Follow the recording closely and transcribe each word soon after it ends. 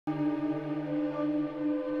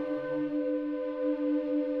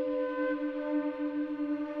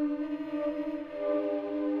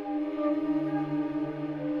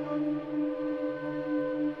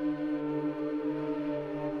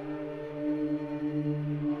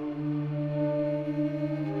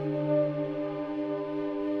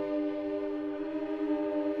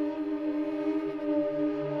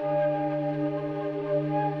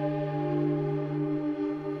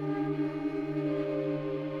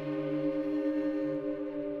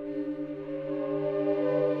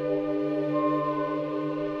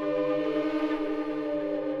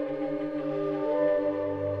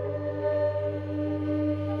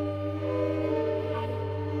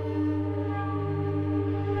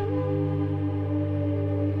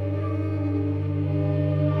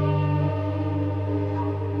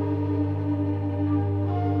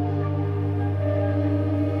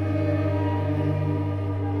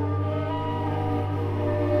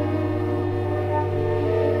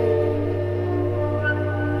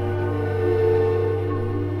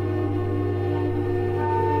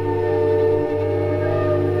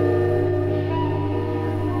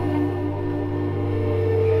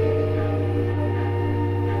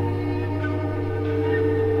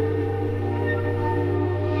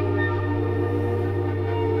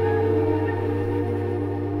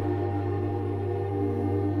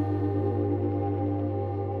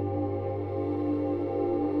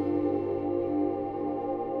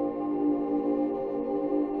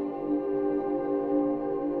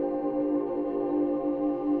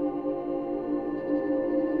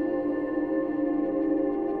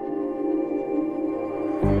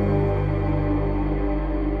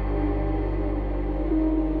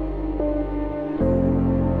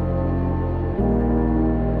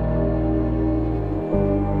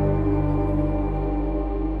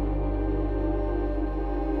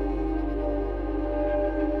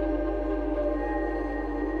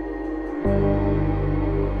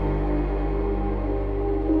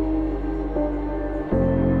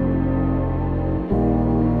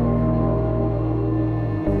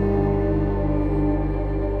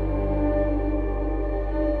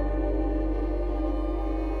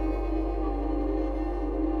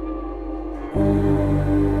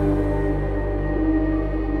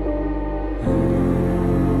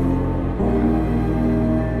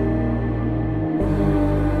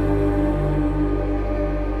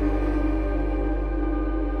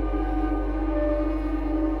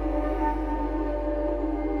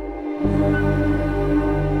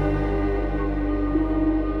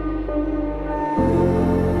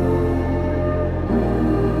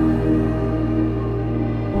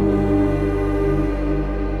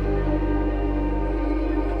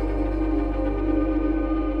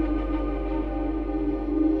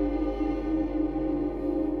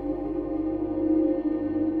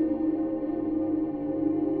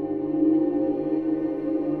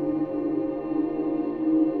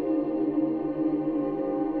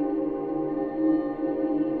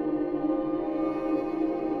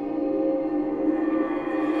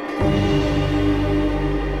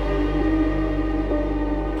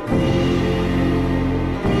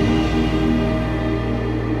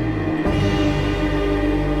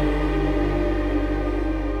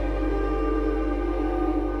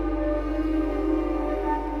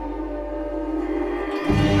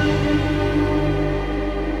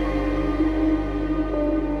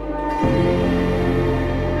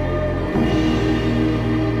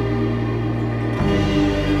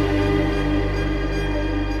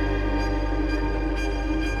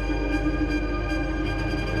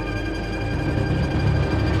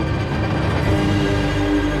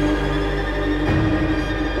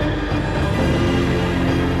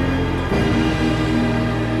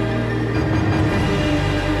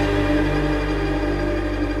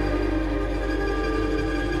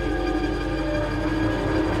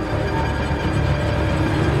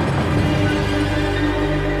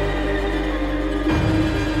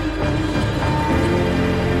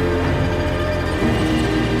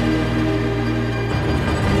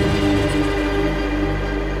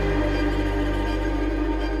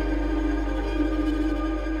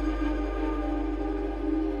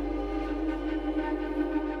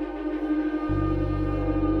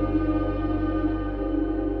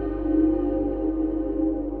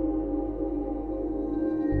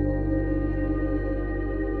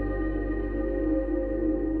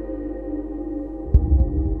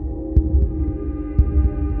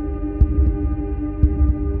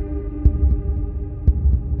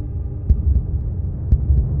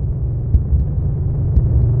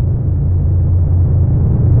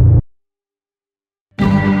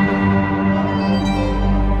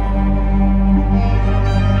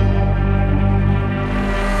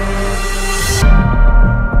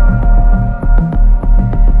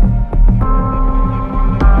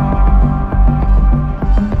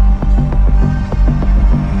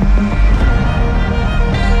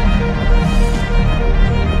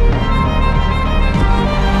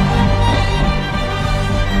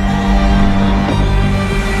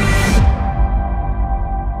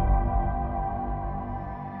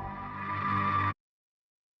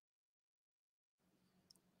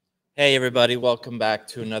Hey everybody, welcome back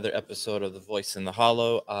to another episode of The Voice in the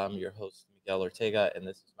Hollow. I'm your host, Miguel Ortega, and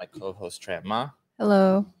this is my co-host, Tran.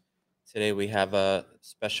 Hello. Today we have a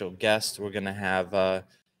special guest. We're going to have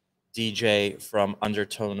DJ from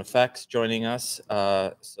Undertone Effects joining us.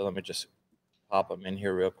 So let me just pop him in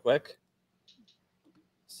here real quick.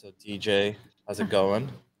 So DJ, how's it going?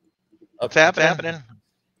 What's happening?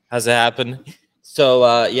 How's it happen?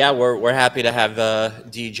 So yeah, we're happy to have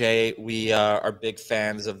DJ. We are big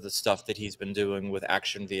fans of the stuff that he's been doing with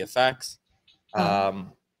Action VFX.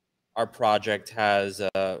 Our project has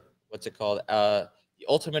what's it called? The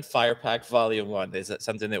Ultimate Fire Pack Volume 1. Is that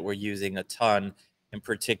something that we're using a ton, in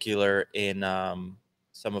particular in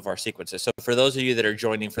some of our sequences. So for those of you that are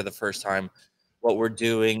joining for the first time, what we're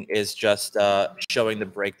doing is just showing the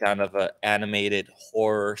breakdown of an animated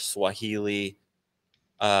horror Swahili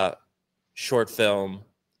short film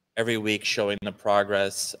every week, showing the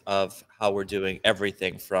progress of how we're doing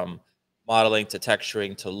everything from modeling to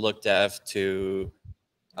texturing to look dev to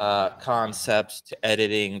concepts to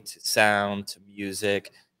editing to sound to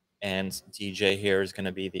music, and DJ here is going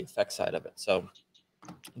to be the effect side of it. So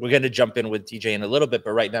we're going to jump in with DJ in a little bit,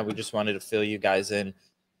 but right now we just wanted to fill you guys in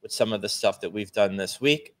with some of the stuff that we've done this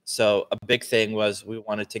week. So a big thing was we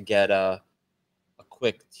wanted to get a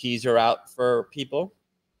quick teaser out for people.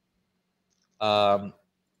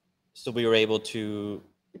 So we were able to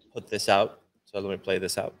put this out. So let me play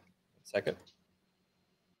this out. 1 second.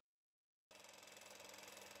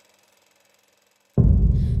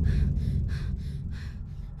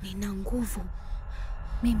 Nina nguvu,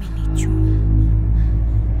 mimi ni chui.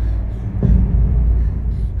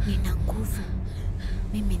 Nina nguvu,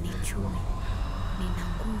 mimi ni chui. Nina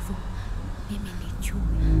nguvu, mimi ni chui.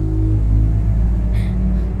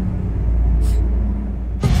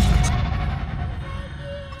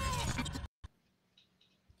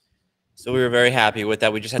 So we were very happy with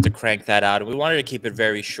that. We just had to crank that out. And we wanted to keep it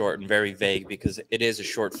very short and very vague because it is a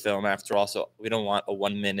short film after all. So we don't want a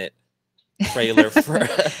 1 minute trailer for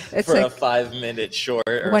like a 5 minute short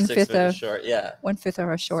or 6 minute short. Yeah. 1/5 of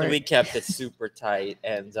a short. So we kept it super tight.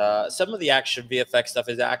 And some of the Action VFX stuff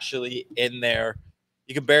is actually in there.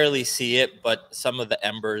 You can barely see it, but some of the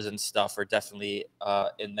embers and stuff are definitely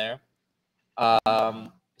in there.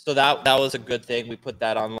 So that was a good thing. We put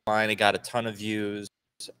that online. It got a ton of views.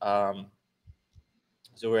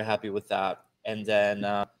 So we're happy with that. And then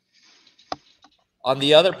on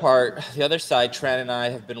the other part, the other side, Tran and I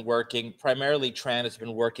have been working, primarily Tran has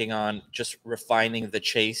been working on just refining the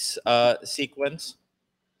chase sequence.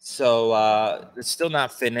 So it's still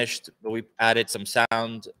not finished, but we added some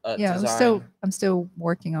sound design. I'm still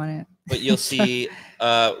working on it. But you'll see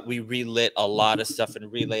we relit a lot of stuff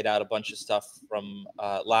and relayed out a bunch of stuff from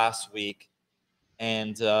last week.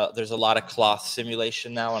 And there's a lot of cloth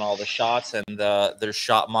simulation now on all the shots, and there's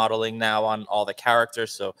shot modeling now on all the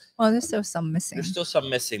characters. So there's still some missing. There's still some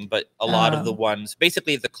missing, but a lot of the ones,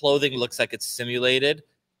 basically the clothing looks like it's simulated.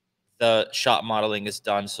 The shot modeling is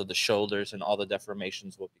done, so the shoulders and all the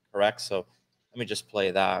deformations will be correct. So let me just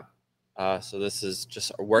play that. So this is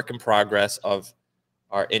just a work in progress of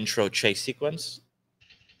our intro chase sequence.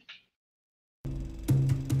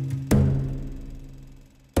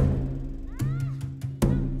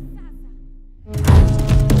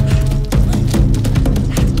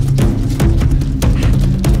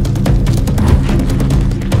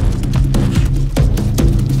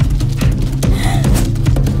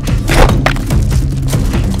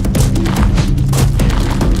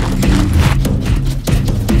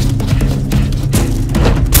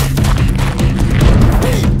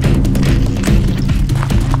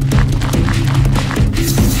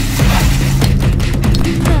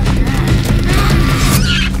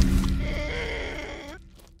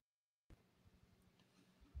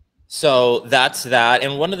 So that's that.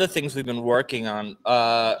 And one of the things we've been working on,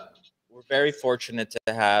 we're very fortunate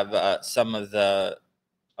to have some of the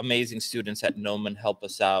amazing students at Gnomon help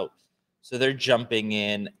us out. So they're jumping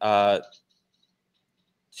in I'll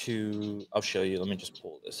show you. Let me just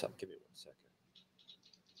pull this up. Give me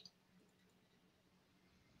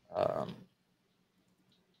 1 second.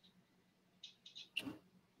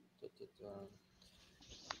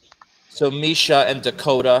 So Misha and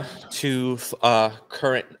Dakota, two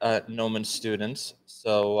current Gnomon students.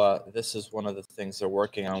 So this is one of the things they're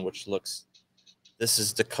working on, which looks, this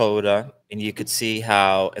is Dakota, and you could see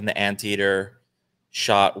how in the anteater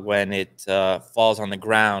shot when it falls on the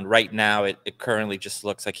ground. Right now, it currently just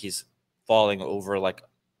looks like he's falling over like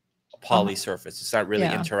a poly surface. It's not really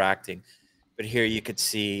interacting. But here you could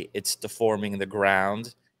see it's deforming the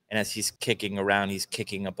ground. And as he's kicking around, he's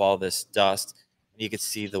kicking up all this dust. You can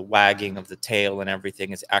see the wagging of the tail and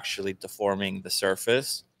everything is actually deforming the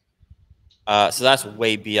surface. So that's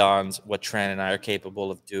way beyond what Tran and I are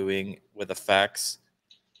capable of doing with effects.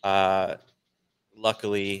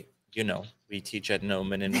 Luckily, you know, we teach at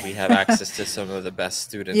Gnomon and we have access to some of the best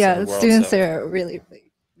students Yeah, in the the world. students So, are really,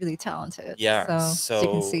 really, really talented. yeah, So as you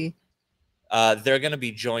can see. they're going to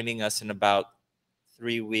be joining us in about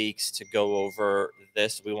 3 weeks to go over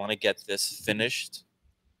this. We want to get this finished,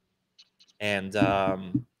 and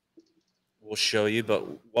we'll show you. But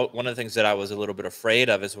one of the things that I was a little bit afraid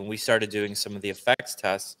of is when we started doing some of the effects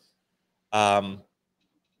tests, I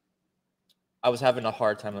was having a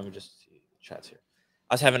hard time. Let me just see the chats here.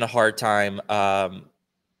 I was having a hard time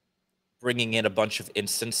bringing in a bunch of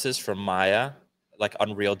instances from Maya. Like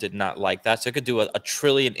Unreal did not like that. So it could do a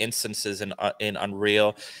trillion instances in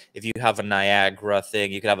Unreal. If you have a Niagara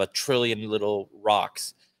thing, you could have a trillion little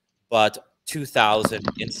rocks. But 2,000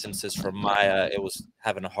 instances from Maya, it was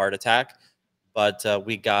having a heart attack. But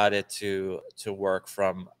we got it to work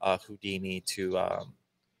from Houdini to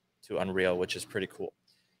Unreal, which is pretty cool.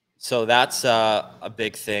 So that's a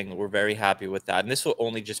big thing. We're very happy with that. And this will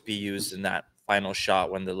only just be used in that final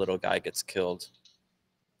shot when the little guy gets killed.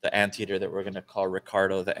 The anteater that we're going to call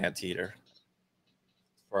Ricardo the Anteater.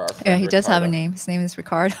 For our friend Yeah, he does have a Ricardo. name. His name is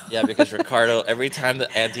Ricardo. Yeah, because Ricardo, every time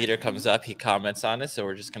the Anteater comes up, he comments on it. So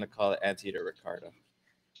we're just going to call it Anteater Ricardo.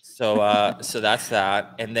 So so that's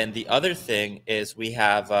that. And then the other thing is we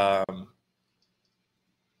have our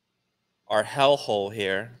hellhole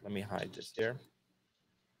here. Let me hide this here.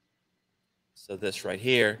 So this right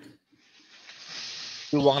here.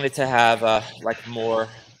 We wanted to have like more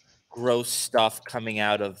gross stuff coming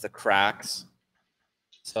out of the cracks.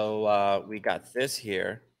 So we got this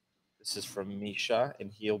here. This is from Misha, and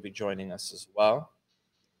he'll be joining us as well.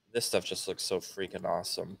 This stuff just looks so freaking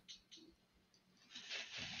awesome.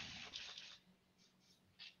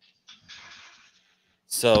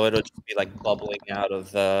 So it'll just be like bubbling out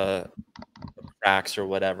of the cracks or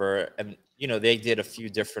whatever. And, you know, they did a few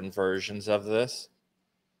different versions of this.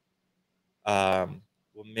 Well,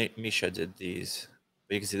 Misha did these.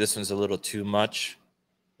 But you can see this one's a little too much,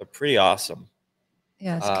 but pretty awesome.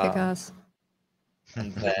 Yeah, it's kick-ass.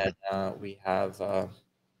 And then we have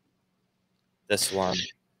this one.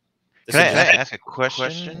 This Can I ask a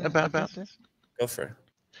question about this? Go for it.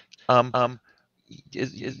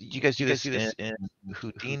 You guys do this in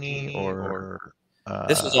Houdini or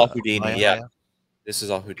this is all Houdini, Maya? yeah. This is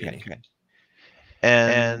all Houdini. Okay.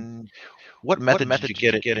 And what method did you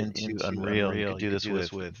get it into Unreal? You could do this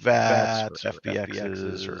with VATs, or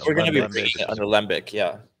FBXs, or We're going to be bringing it under Lembic,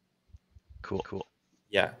 yeah. Cool.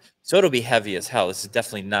 Yeah. So it'll be heavy as hell. This is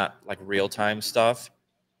definitely not like real-time stuff,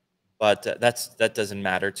 but that doesn't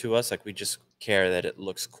matter to us. Like we just care that it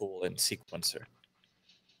looks cool in Sequencer.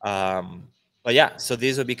 But yeah, so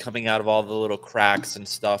these will be coming out of all the little cracks and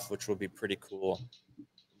stuff, which will be pretty cool.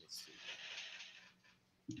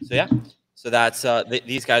 So yeah, so that's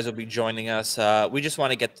these guys will be joining us. We just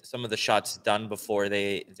want to get some of the shots done before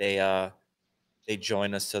they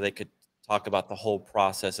join us, so they could talk about the whole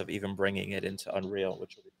process of even bringing it into Unreal,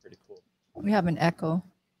 which will be pretty cool. We have an echo.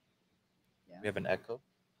 We have an echo.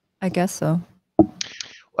 I guess so.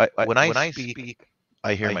 When I speak,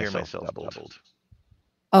 I hear myself doubled.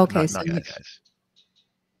 Okay, Not so you you, guys.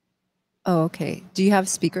 oh, okay. Do you have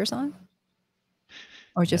speakers on,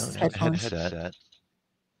 or just No, headphones? headset.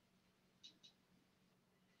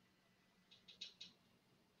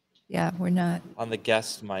 Yeah, we're not. On the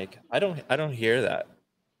guest mic, I don't hear that.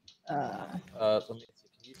 Let me see.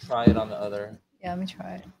 Can you try it on the other? Yeah, let me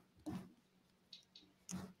try it.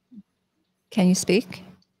 Can you speak?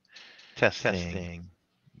 Testing.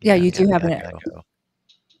 Yeah, you do have an echo.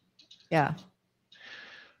 Yeah.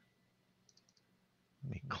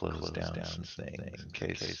 Let me close down some things in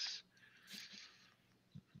case.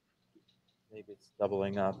 Maybe it's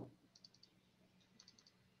doubling up.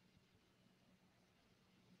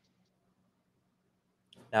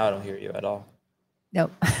 Now I don't hear you at all.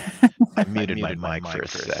 Nope. I muted my mic for a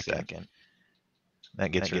second.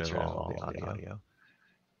 That gets rid of all the audio.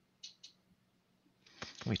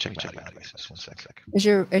 Let me check my audio. Just 1 second. Is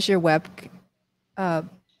your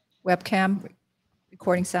webcam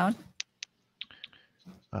recording sound?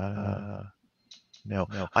 No.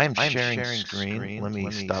 I am sharing screen. Let me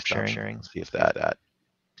stop sharing. See if that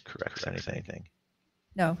corrects anything.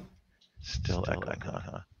 No. Still echoing,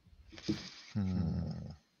 huh?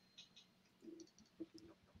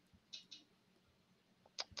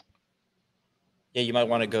 Yeah, you might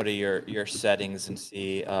want to go to your settings and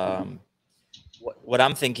see. What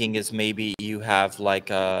I'm thinking is maybe you have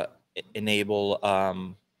like enable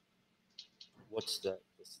what's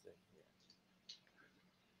this thing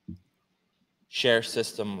here? Share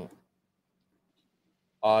system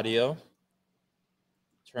audio,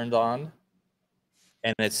 turned on,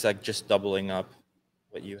 and it's like just doubling up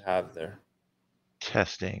what you have there.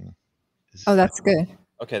 Testing. Oh, that's good.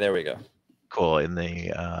 Okay, there we go. Cool. In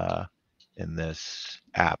this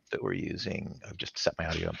app that we're using, I've just set my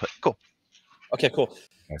audio input. Cool. Okay, cool.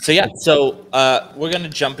 So yeah, so we're gonna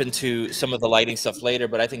jump into some of the lighting stuff later,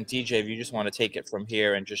 but I think DJ, if you just want to take it from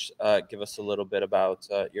here and just give us a little bit about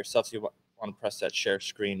yourself, so you want to press that share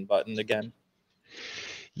screen button again.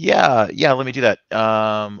 Yeah, let me do that.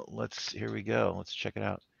 Here we go. Let's check it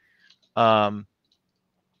out.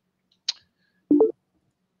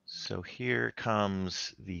 So here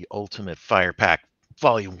comes the Ultimate Fire Pack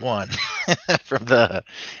Volume 1 from the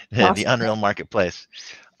Unreal Marketplace.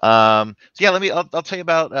 So yeah, I'll tell you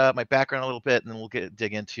about my background a little bit, and then we'll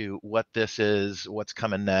dig into what this is, what's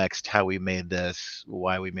coming next, how we made this,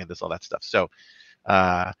 why we made this, all that stuff. So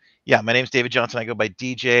yeah, my name's David Johnson. I go by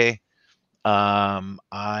DJ.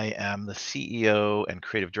 I am the CEO and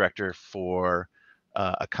creative director for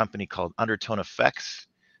a company called Undertone Effects,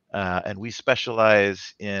 and we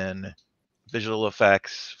specialize in visual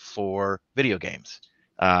effects for video games.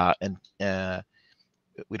 And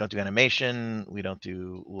we don't do animation, we don't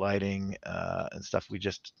do lighting and stuff. We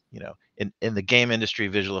just, in the game industry,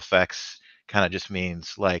 visual effects kind of just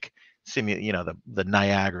means like the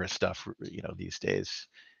Niagara stuff, these days,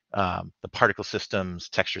 the particle systems,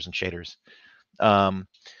 textures, and shaders.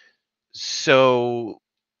 So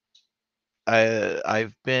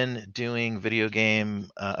I've been doing video game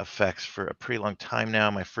effects for a pretty long time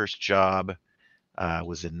now. My first job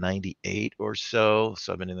was in '98 or so.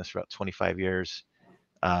 So I've been doing this for about 25 years.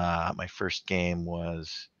 My first game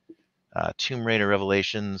was Tomb Raider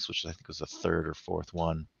Revelations, which I think was the third or fourth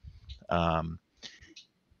one, as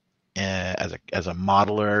a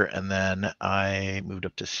modeler. And then I moved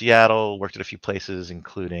up to Seattle, worked at a few places,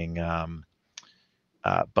 including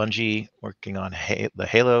Bungie, working on the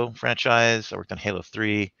Halo franchise. I worked on Halo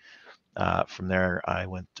 3. From there, I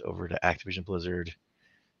went over to Activision Blizzard,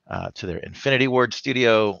 to their Infinity Ward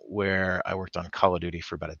studio, where I worked on Call of Duty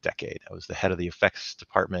for about a decade. I was the head of the effects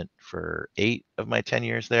department for 8 of my 10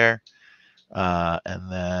 years there.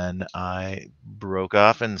 And then I broke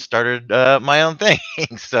off and started my own thing.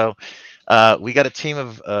 So we got a team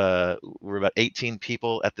of, we're about 18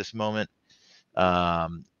 people at this moment,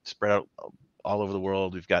 spread out all over the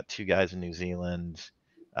world. We've got 2 guys in New Zealand,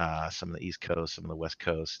 some on the East Coast, some on the West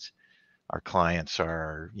Coast. Our clients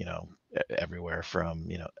are, everywhere from,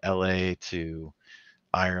 LA to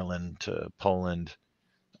Ireland to Poland.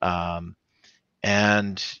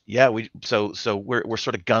 And yeah, so we're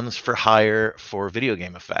sort of guns for hire for video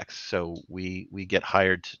game effects. So we get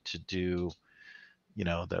hired to do,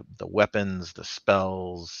 the weapons, the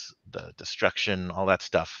spells, the destruction, all that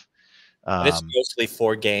stuff. It's mostly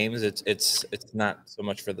for games. It's not so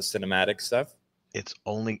much for the cinematic stuff. It's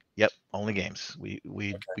only games. We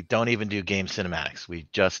don't even do game cinematics. We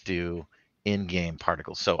just do in-game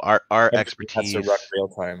particles. So our expertise has to run real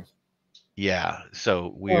time. Yeah,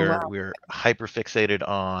 so we're hyper fixated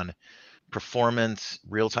on performance,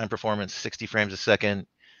 real time performance, 60 frames a second,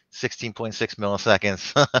 16.6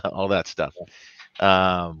 milliseconds, all that stuff.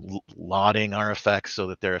 Lauding our effects so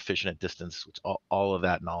that they're efficient at distance, which all of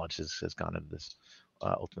that knowledge has gone into this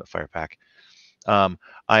Ultimate Fire Pack. I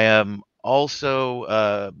am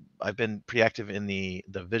also I've been pretty active in the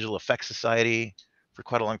Visual Effects Society for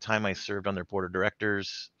quite a long time. I served on their board of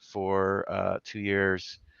directors for 2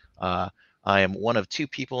 years. I am one of 2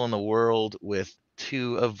 people in the world with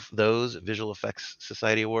 2 of those Visual Effects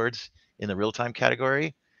Society awards in the real-time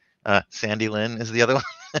category. Sandy Lynn is the other one.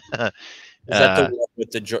 Is that the one with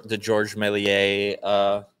the George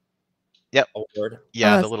Méliès yep. award?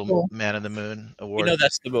 Yeah, the little cool. Man in the Moon award.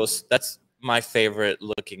 That's my favorite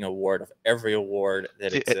looking award of every award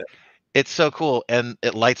that exists. It's so cool, and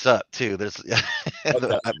it lights up too. There's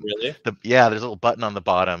really? There's a little button on the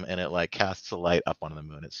bottom, and it like casts a light up on the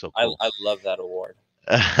moon. It's so cool. I love that award.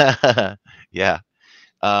 Yeah.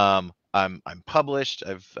 I'm published.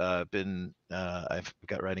 I've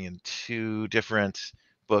got writing in 2 different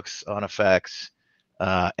books on effects,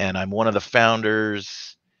 and I'm one of the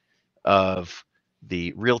founders of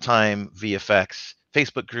the Real-Time VFX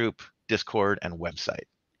Facebook group, Discord, and website.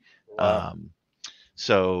 Wow.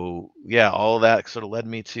 So yeah, all of that sort of led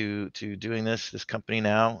me to doing this company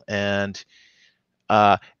now, and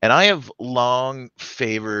I have long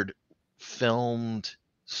favored filmed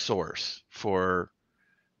source for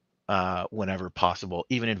whenever possible,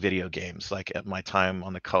 even in video games. Like at my time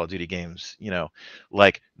on the Call of Duty games,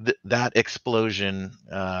 like that explosion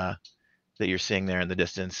that you're seeing there in the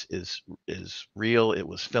distance is real. It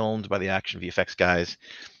was filmed by the Action VFX guys,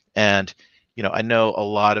 and I know a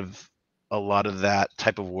lot of a lot of that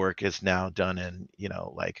type of work is now done in,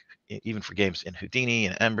 like even for games in Houdini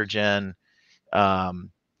and Embergen.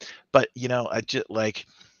 But I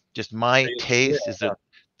just my taste is that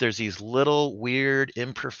there's these little weird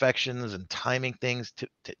imperfections and timing things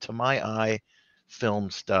to my eye. Film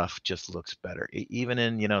stuff just looks better, even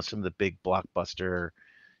in some of the big blockbuster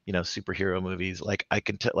superhero movies. Like I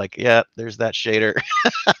can tell, like, yeah, there's that shader.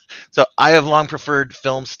 So I have long preferred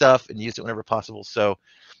film stuff and used it whenever possible. So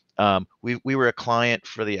we were a client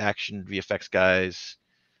for the Action VFX guys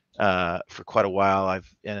for quite a while.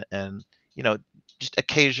 And just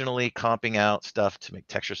occasionally comping out stuff to make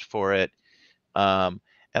textures for it. And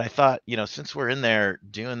I thought, since we're in there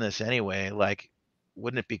doing this anyway, like,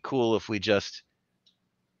 wouldn't it be cool if we just,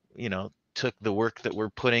 took the work that we're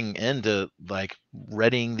putting into like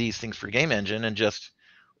readying these things for game engine and just,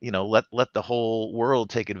 let the whole world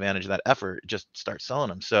take advantage of that effort, just start selling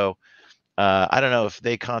them. So I don't know if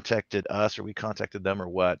they contacted us or we contacted them or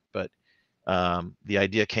what, but the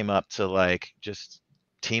idea came up to like just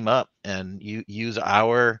team up and use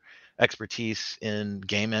our expertise in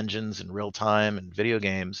game engines and real time and video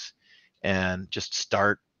games, and just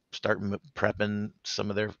start prepping some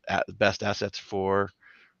of their best assets for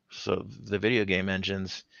the video game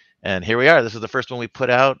engines. And here we are. This is the first one we put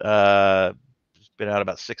out. It's been out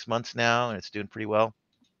about 6 months now, and it's doing pretty well.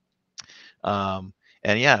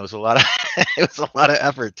 And yeah, it was a lot of it was a lot of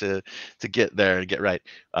effort to get there and get right.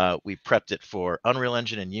 We prepped it for Unreal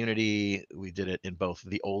Engine and Unity. We did it in both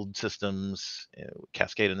the old systems,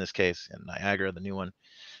 Cascade in this case, and Niagara, the new one.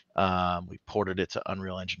 We ported it to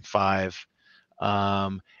Unreal Engine 5.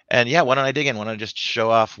 And yeah, why don't I dig in? Why don't I just show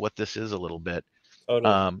off what this is a little bit?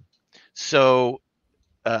 Totally. So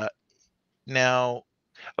now,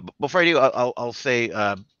 before I do, I'll say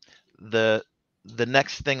the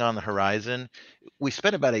next thing on the horizon, we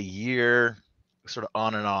spent about a year sort of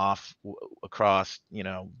on and off across,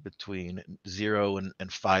 between 0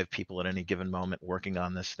 and 5 people at any given moment working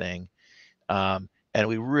on this thing. And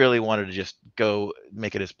we really wanted to just go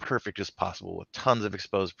make it as perfect as possible with tons of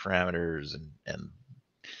exposed parameters and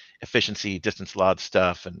efficiency, distance log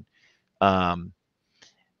stuff. And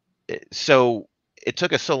so it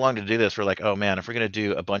took us so long to do this. We're like, oh man, if we're going to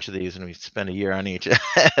do a bunch of these and we spend a year on each,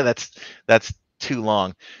 that's too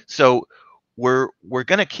long. So we're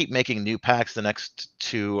going to keep making new packs. The next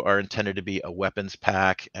 2 are intended to be a weapons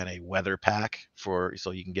pack and a weather pack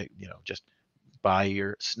so you can get, just buy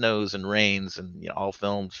your snows and rains and all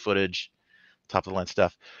filmed footage, top of the line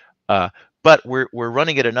stuff. But we're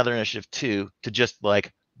running at another initiative too, to just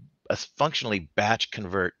like functionally batch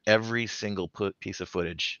convert every single piece of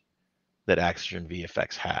footage that Action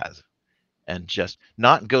VFX has, and just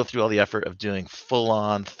not go through all the effort of doing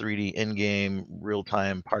full-on 3D in-game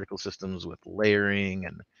real-time particle systems with layering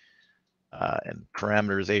and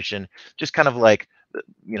parameterization. Just kind of like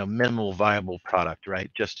minimal viable product,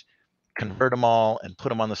 right? Just convert them all and put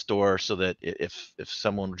them on the store, so that if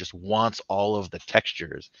someone just wants all of the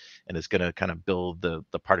textures and is going to kind of build the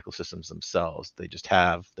particle systems themselves, they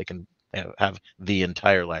can have the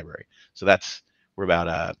entire library. So we're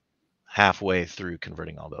about halfway through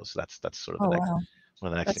converting all those. So that's sort of one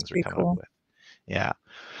of the next things we're coming up with. Yeah.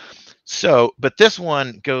 So, but this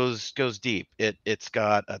one goes deep. It's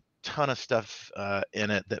got a ton of stuff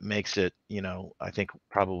in it that makes it, I think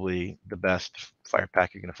probably the best fire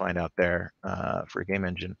pack you're going to find out there for a game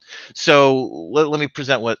engine. So let me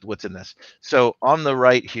present what's in this. So on the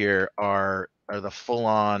right here are the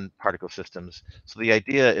full-on particle systems. So the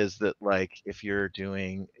idea is that, like, if you're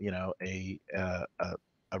doing,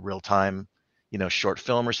 a real-time, short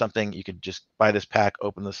film or something, you could just buy this pack,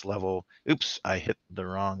 open this level. Oops, I hit the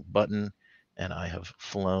wrong button and I have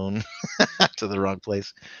flown to the wrong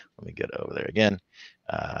place. Let me get over there again.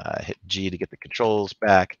 Hit G to get the controls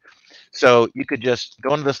back. So you could just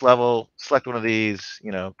go into this level, select one of these,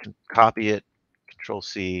 copy it, Control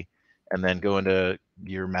C, and then go into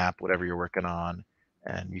your map, whatever you're working on,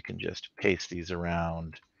 and you can just paste these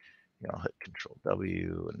around. Hit Control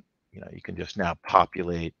W, and you can just now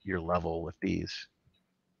populate your level with these.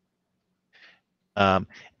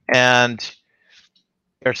 And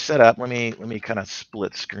they're set up. Let me kind of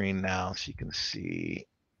split screen now so you can see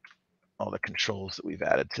all the controls that we've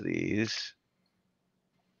added to these.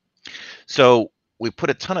 So we put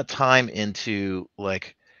a ton of time into,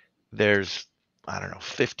 like, there's, I don't know,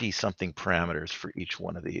 50 something parameters for each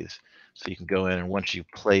one of these. So you can go in, and once you've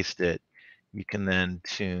placed it, you can then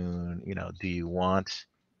tune, do you want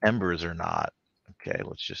embers or not? Okay,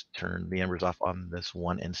 let's just turn the embers off on this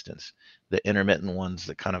one instance. The intermittent ones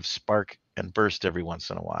that kind of spark and burst every once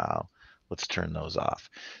in a while, let's turn those off.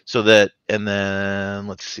 So that, and then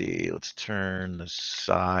let's see, let's turn the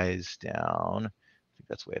size down. I think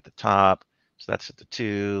that's way at the top. So that's at the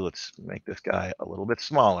 2. Let's make this guy a little bit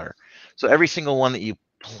smaller. So every single one that you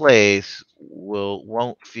place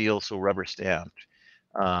won't feel so rubber stamped.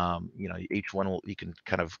 You know, each one you can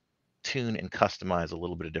kind of tune and customize a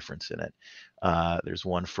little bit of difference in it. There's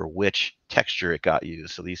one for which texture it got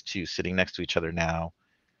used. So these two sitting next to each other now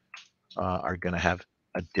are going to have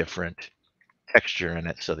a different texture in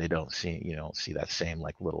it, so they don't see, you know, see that same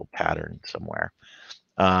like little pattern somewhere.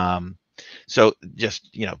 So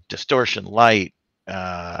just, you know, distortion, light,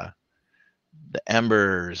 the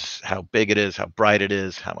embers, how big it is, how bright it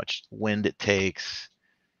is, how much wind it takes,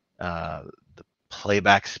 the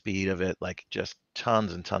playback speed of it, like just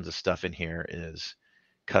tons and tons of stuff in here is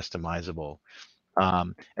customizable.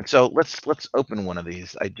 And so let's open one of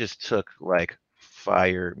these. I just took like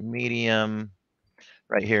fire medium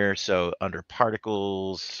right here. So under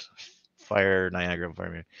particles, fire, Niagara,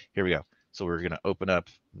 fire, here we go. So we're going to open up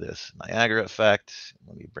this Niagara effect.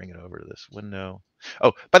 Let me bring it over to this window.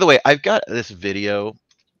 Oh, by the way, I've got this video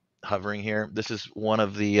hovering here. This is one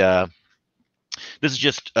of the, this is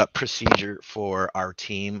just a procedure for our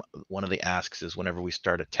team. One of the asks is whenever we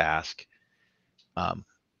start a task,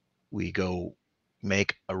 we go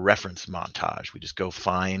make a reference montage. We just go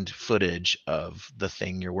find footage of the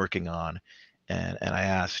thing you're working on. And I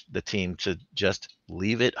asked the team to just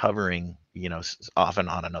leave it hovering, you know, often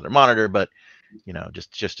on another monitor, but, you know,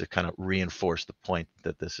 just to kind of reinforce the point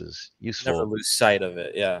that this is useful. Never lose sight of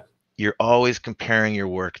it. Yeah. You're always comparing your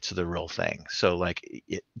work to the real thing. So like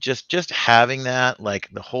just having that, like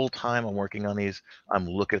the whole time I'm working on these, I'm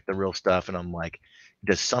looking at the real stuff and I'm like,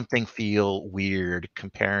 does something feel weird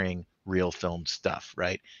comparing real film stuff,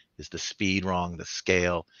 right? Is the speed wrong, the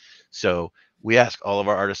scale? So we ask all of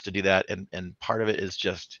our artists to do that, and part of it is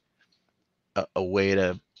just a way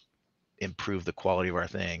to improve the quality of our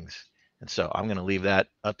things. And so I'm going to leave that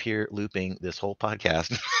up here looping this whole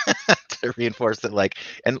podcast to reinforce that, like,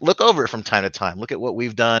 and look over it from time to time. Look at what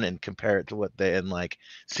we've done and compare it to what they, and like,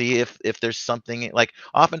 see if there's something, like,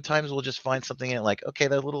 oftentimes we'll just find something in, like, okay,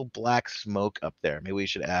 that little black smoke up there, maybe we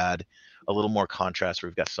should add a little more contrast where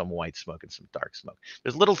we've got some white smoke and some dark smoke.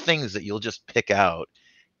 There's little things that you'll just pick out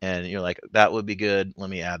and you're like, that would be good. Let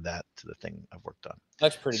me add that to the thing I've worked on.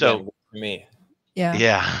 That's pretty damn good for me. Yeah.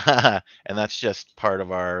 Yeah. And that's just part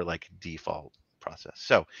of our like default process.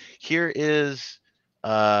 So here is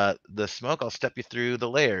the smoke. I'll step you through the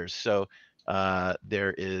layers. So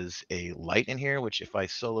there is a light in here, which if I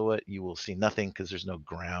solo it, you will see nothing because there's no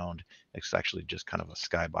ground. It's actually just kind of a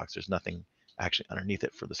skybox. There's nothing actually underneath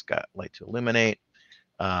it for the sky light to illuminate.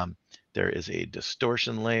 There is a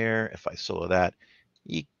distortion layer. If I solo that,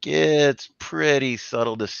 it's pretty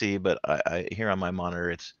subtle to see, but I here on my monitor,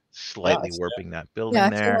 it's slightly warping that building Yeah, I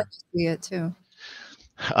there. feel like I see it too.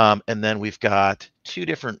 And then we've got two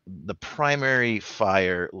different, the primary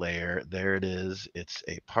fire layer, there it is. It's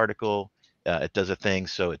a particle. It does a thing,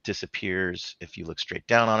 so it disappears if you look straight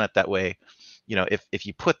down on it. That way, you know, if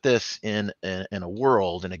you put this in a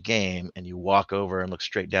world, in a game, and you walk over and look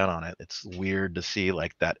straight down on it, it's weird to see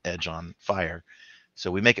like that edge on fire. So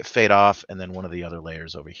we make it fade off, and then one of the other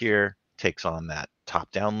layers over here takes on that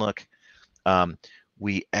top-down look.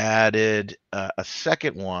 We added a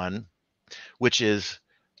second one, which is,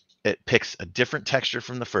 it picks a different texture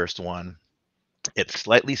from the first one. It's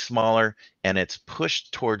slightly smaller, and it's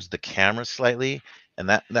pushed towards the camera slightly, and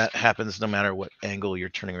that happens no matter what angle you're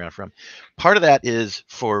turning around from. Part of that is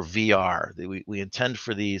for VR. We intend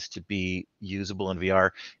for these to be usable in VR.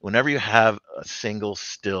 Whenever you have a single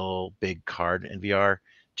still big card in VR,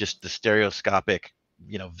 just the stereoscopic,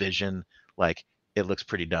 you know, vision, like, it looks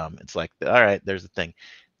pretty dumb. It's like, all right, there's the thing.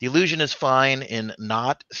 The illusion is fine in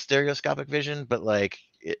not stereoscopic vision, but like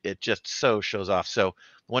it just so shows off. So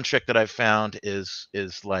one trick that I've found is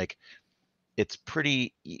like, it's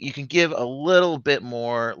pretty, you can give a little bit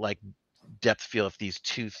more like depth feel if these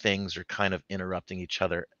two things are kind of interrupting each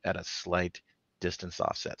other at a slight distance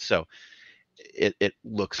offset. So it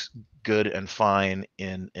looks good and fine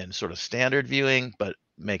in sort of standard viewing, but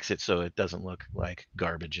makes it so it doesn't look like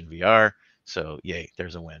garbage in VR. So yay,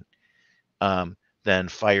 there's a win. Then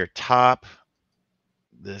fire top.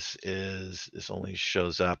 This only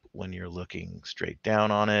shows up when you're looking straight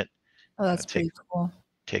down on it. Oh, that's pretty cool.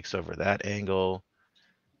 Takes over that angle,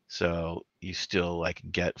 so you still like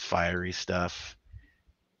get fiery stuff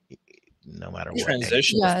no matter what.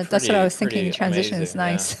 Transition. Yeah, that's what I was thinking. The transition is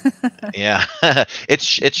nice. Yeah, it's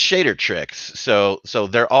shader tricks. So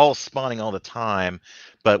they're all spawning all the time,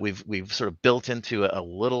 but we've sort of built into a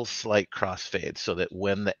little slight crossfade so that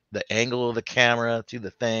when the angle of the camera to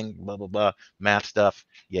the thing, blah blah blah, math stuff,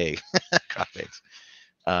 yay, crossfades.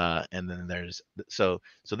 And then there's so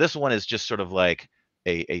this one is just sort of like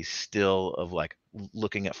a still of like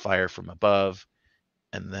looking at fire from above,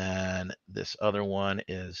 and then this other one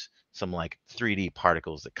is some like 3D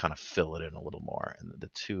particles that kind of fill it in a little more, and the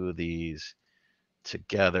two of these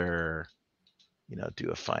together, you know,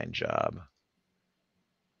 do a fine job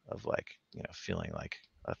of like, you know, feeling like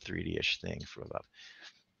a 3D-ish thing from above.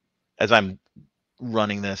 As I'm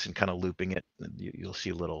running this and kind of looping it, you'll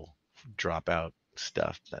see little dropout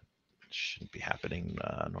stuff that shouldn't be happening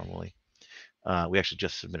normally. We actually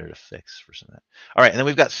just submitted a fix for some of that. All right, and then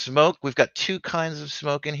we've got smoke. We've got two kinds of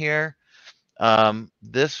smoke in here.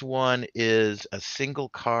 This one is a single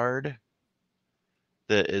card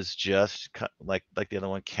that is just like the other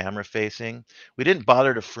one, camera facing. We didn't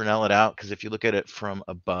bother to Fresnel it out because if you look at it from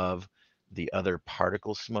above, the other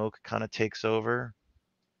particle smoke kind of takes over.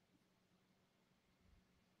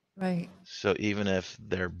 Right. So even if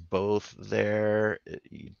they're both there,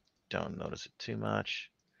 you don't notice it too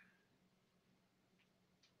much.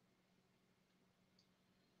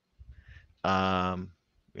 Yeah,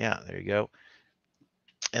 there you go.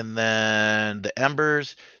 And then the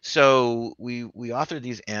embers. So we authored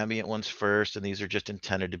these ambient ones first, and these are just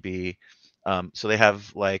intended to be, so they have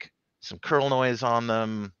like some curl noise on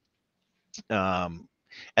them, and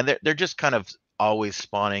they're just kind of always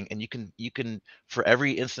spawning. And you can for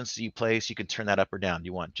every instance that you place, you can turn that up or down.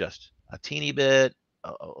 You want just a teeny bit,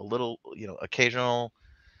 a little, you know, occasional,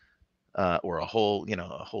 or a whole, you know,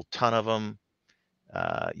 a whole ton of them.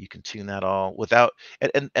 You can tune that all without,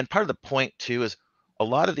 and part of the point too is a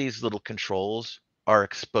lot of these little controls are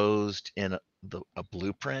exposed in a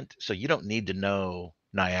blueprint, so you don't need to know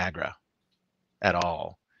Niagara at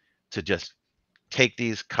all to just take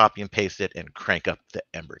these, copy and paste it, and crank up the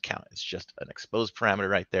ember count. It's just an exposed parameter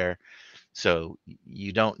right there. So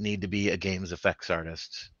you don't need to be a games effects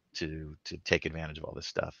artist to take advantage of all this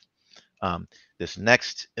stuff. This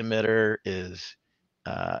next emitter is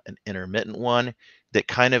an intermittent one that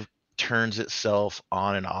kind of turns itself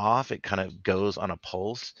on and off. It kind of goes on a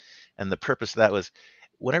pulse. And the purpose of that was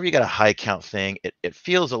whenever you got a high count thing, it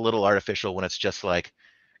feels a little artificial when it's just like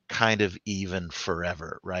kind of even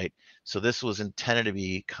forever, right? So this was intended to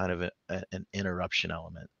be kind of an interruption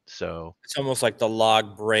element. So it's almost like the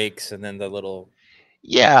log breaks and then the little.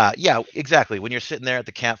 Yeah, exactly. When you're sitting there at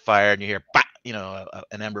the campfire and you hear, bah, you know,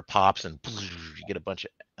 an ember pops and you get a bunch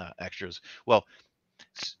of extras. Well,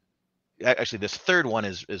 actually, this third one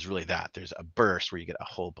is really that. There's a burst where you get a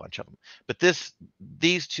whole bunch of them. But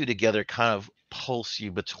these two together kind of pulse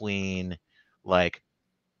you between, like,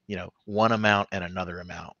 you know, one amount and another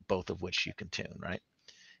amount, both of which you can tune, right?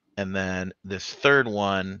 And then this third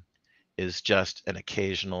one is just an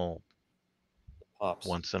occasional Pops.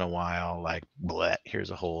 once in a while, like, bleh,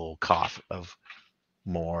 here's a whole cough of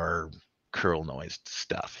more curl noise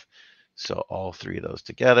stuff. So all three of those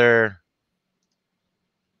together.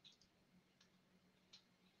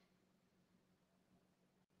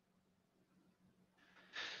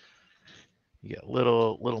 You get a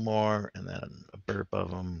little more, and then a burp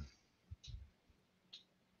of them.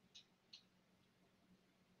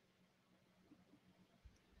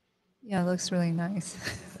 Yeah, it looks really nice.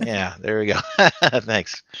 Yeah, there we go.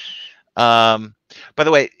 Thanks. By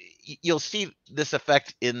the way, you'll see this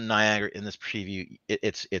effect in Niagara in this preview.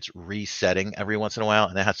 It's resetting every once in a while,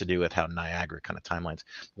 and that has to do with how Niagara kind of timelines.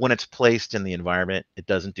 When it's placed in the environment, it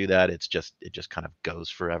doesn't do that. It just kind of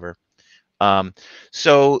goes forever.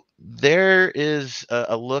 So there is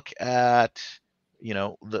a look at, you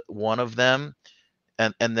know, one of them,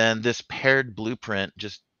 and then this paired blueprint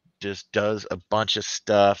just does a bunch of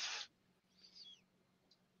stuff.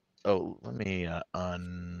 Oh, let me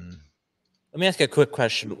Let me ask you a quick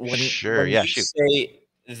question. Sure, when yeah, you shoot. say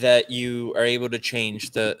that you are able to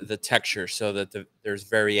change the texture so that there's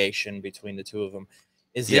variation between the two of them,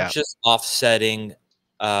 is it just offsetting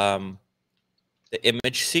the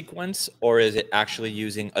image sequence, or is it actually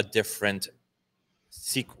using a different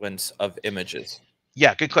sequence of images?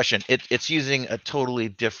 Yeah, good question. It's using a totally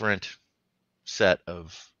different set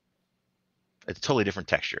of, it's a totally different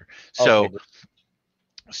texture. So Okay.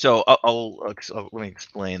 So let me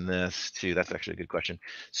explain this too. That's actually a good question.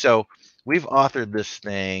 So we've authored this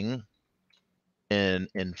thing in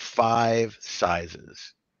 5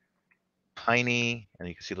 sizes: tiny, and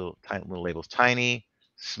you can see little tiny little labels: tiny,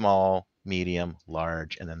 small, medium,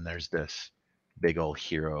 large, and then there's this big old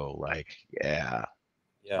hero, like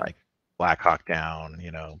like Black Hawk Down,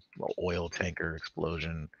 you know, oil tanker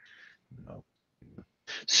explosion. You know.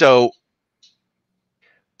 So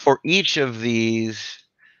For each of these,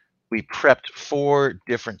 we prepped 4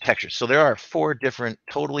 different textures. So there are 4 different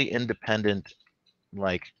totally independent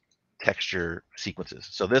like texture sequences.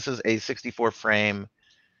 So this is a 64 frame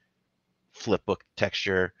flipbook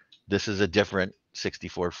texture. This is a different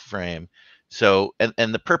 64 frame. So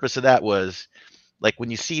and the purpose of that was like when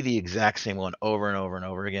you see the exact same one over and over and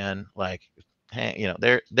over again, like hey, you know,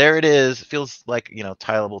 there it is. It feels like, you know,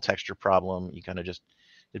 tileable texture problem. You kind of just,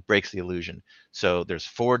 it breaks the illusion. So there's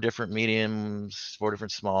 4 different mediums, 4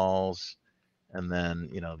 different smalls, and then,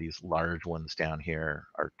 you know, these large ones down here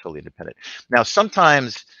are totally independent. Now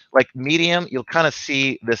sometimes like medium, you'll kind of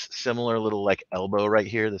see this similar little like elbow right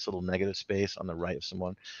here, this little negative space on the right of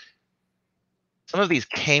someone. Some of these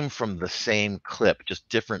came from the same clip, just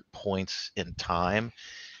different points in time,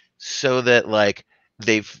 so that like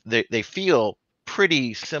they feel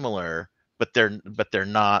pretty similar, but they're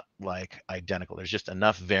not like identical. There's just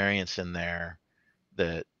enough variance in there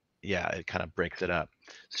that, yeah, it kind of breaks it up.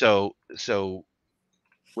 So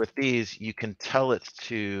with these, you can tell it's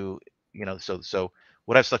to, you know, so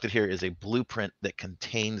what I've selected here is a blueprint that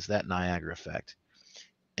contains that Niagara effect.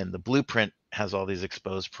 And the blueprint has all these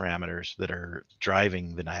exposed parameters that are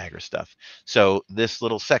driving the Niagara stuff. So this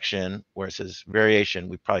little section where it says variation,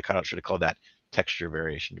 we probably should have called that texture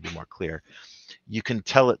variation to be more clear. You can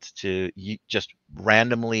tell it to just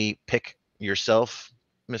randomly pick yourself,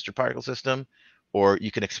 Mr. Particle System, or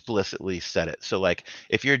you can explicitly set it. So like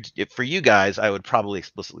if for you guys, I would probably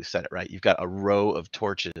explicitly set it, right? You've got a row of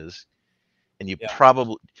torches and you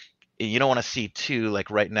probably, you don't want to see 2 like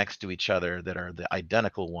right next to each other that are the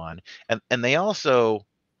identical one. And they also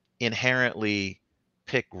inherently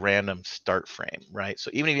pick random start frame, right? So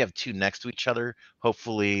even if you have 2 next to each other,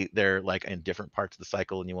 hopefully they're like in different parts of the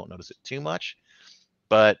cycle and you won't notice it too much.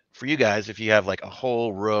 But for you guys, if you have like a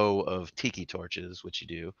whole row of tiki torches, which you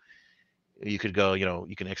do, you could go, you know,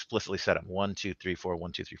 you can explicitly set them 1, 2, 3, 4,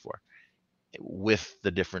 1, 2, 3, 4 with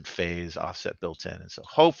the different phase offset built in. And so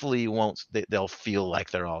hopefully you won't, they'll feel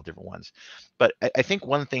like they're all different ones. But I think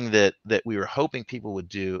one thing that we were hoping people would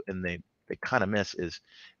do, and they kind of miss, is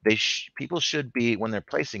people should be, when they're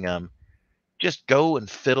placing them, just go and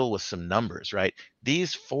fiddle with some numbers, right?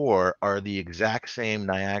 These 4 are the exact same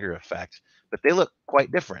Niagara effect, but they look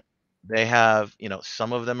quite different. They have, you know,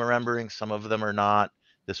 some of them are embering, some of them are not.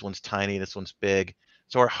 This one's tiny, this one's big.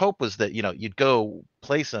 So our hope was that, you know, you'd go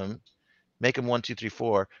place them, make them 1, 2, 3,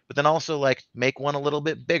 4, but then also like make one a little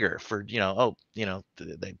bit bigger for, you know, oh, you know,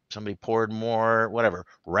 somebody poured more, whatever,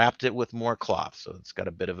 wrapped it with more cloth, so it's got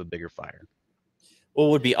a bit of a bigger fire. What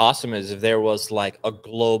would be awesome is if there was like a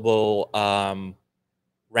global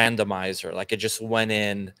randomizer, like it just went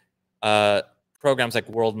in. Programs like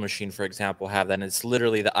World Machine, for example, have that, and it's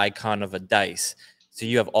literally the icon of a dice. So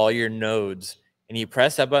you have all your nodes, and you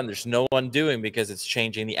press that button. There's no undoing because it's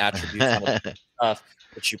changing the attributes on the stuff.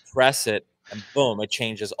 But you press it, and boom, it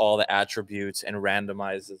changes all the attributes and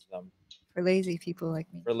randomizes them. For lazy people like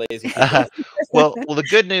me. For lazy people. Well, the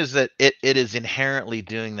good news that it is inherently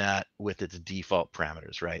doing that with its default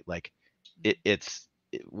parameters, right? Like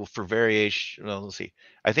well, for variation, well, let's see.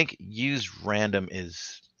 I think use random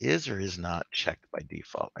is or is not checked by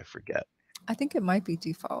default. I forget. I think it might be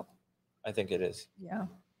default. I think it is. Yeah.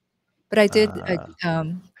 But I did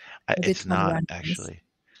it's not actually.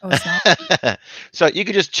 Oh, it's not. So you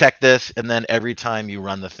could just check this, and then every time you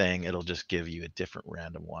run the thing, it'll just give you a different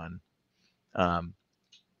random one.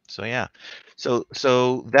 So yeah,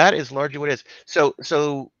 so that is largely what it is.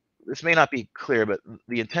 So this may not be clear, but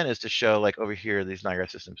the intent is to show, like over here, these Niagara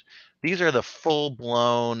systems. These are the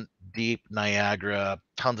full-blown deep Niagara,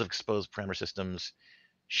 tons of exposed parameter systems,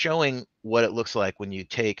 showing what it looks like when we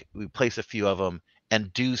place a few of them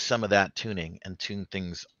and do some of that tuning and turn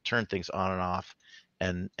things on and off,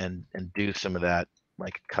 and do some of that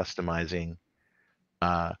like customizing.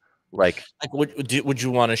 Like would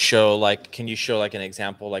you want to show, like, can you show like an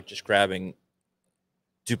example, like just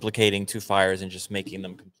duplicating 2 fires and just making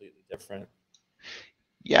them completely different?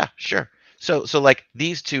 Yeah, sure. So like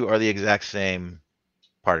these 2 are the exact same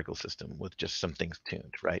particle system with just some things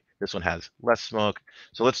tuned, right? This one has less smoke.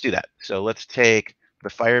 So let's do that. So let's take the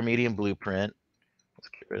fire medium blueprint. Let's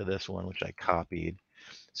get rid of this one, which I copied.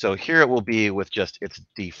 So here it will be with just its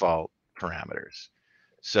default parameters.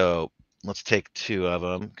 So let's take 2 of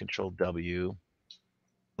them, Control W,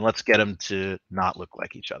 and let's get them to not look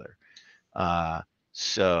like each other.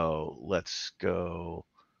 So let's go.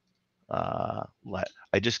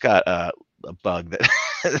 I just got a bug that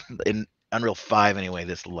in Unreal 5 anyway.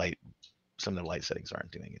 Some of the light settings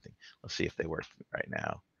aren't doing anything. Let's see if they work right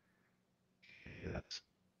now. That's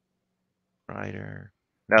brighter.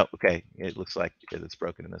 No, okay. It looks like it's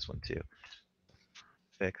broken in this one too.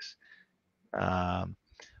 fix.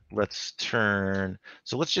 Let's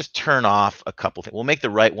just turn off a couple things. We'll make the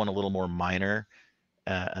right one a little more minor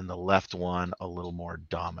and the left one a little more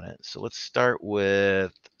dominant. So let's start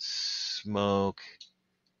with smoke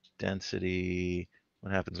density.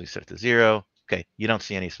 What happens when we set it to 0? Okay, you don't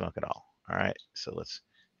see any smoke at all. All right, so let's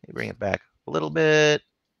bring it back a little bit,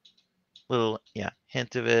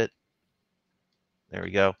 hint of it. There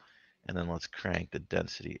we go. And then let's crank the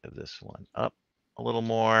density of this one up a little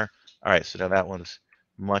more. All right, so now that one's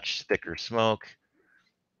much thicker smoke.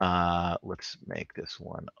 Let's make this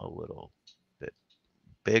one a little bit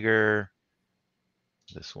bigger.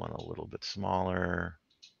 This one a little bit smaller.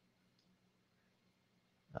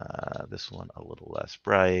 This one a little less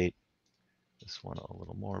bright. This one a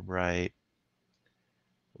little more bright.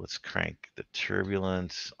 Let's crank the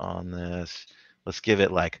turbulence on this. Let's give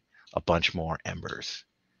it like a bunch more embers.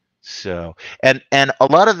 So, and a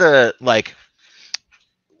lot of the, like,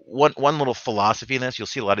 one little philosophy in this, you'll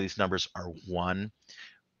see a lot of these numbers are 1.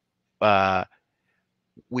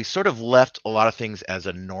 We sort of left a lot of things as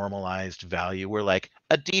a normalized value. We're like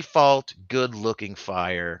a default good looking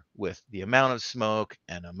fire with the amount of smoke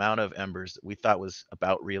and amount of embers that we thought was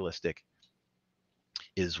about realistic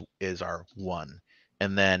is our 1.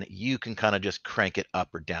 And then you can kind of just crank it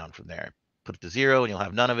up or down from there. Put it to 0 and you'll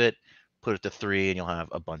have none of it. Put it to 3 and you'll have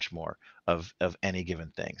a bunch more of any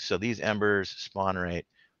given thing. So these embers, spawn rate.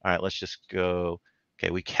 All right, let's just go.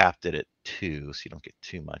 Okay, we capped it at 2, so you don't get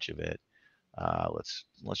too much of it. Let's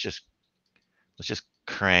just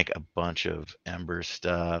crank a bunch of ember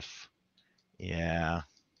stuff. Yeah.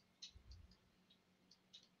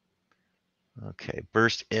 Okay,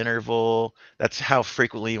 burst interval. That's how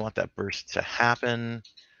frequently you want that burst to happen.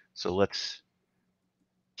 So let's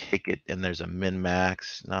take it, and there's a min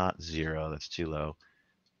max, not 0. That's too low.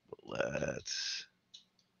 Let's.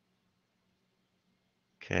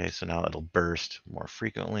 Okay, so now it'll burst more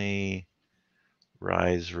frequently.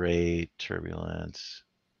 Rise rate, turbulence.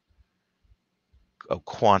 Oh,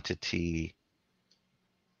 quantity.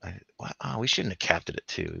 We shouldn't have capped it at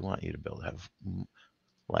 2. We want you to be able to have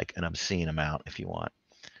like an obscene amount if you want.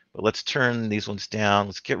 But let's turn these ones down.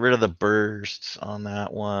 Let's get rid of the bursts on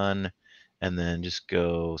that one. And then just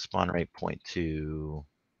go spawn rate 0.2.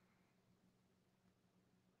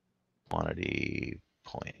 Quantity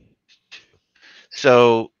 0.2.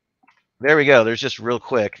 So there we go. There's just real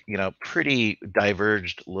quick, pretty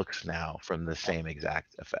diverged looks now from the same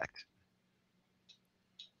exact effect.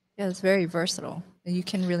 Yeah, it's very versatile. You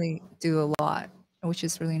can really do a lot, which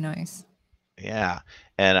is really nice. Yeah,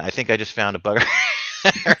 and I think I just found a bug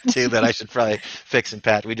or 2 that I should probably fix and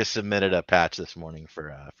patch. We just submitted a patch this morning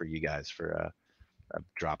for you guys for a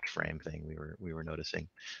dropped frame thing we were noticing.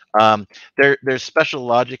 There's special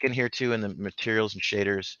logic in here too in the materials and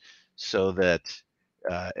shaders, so that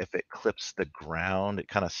if it clips the ground, it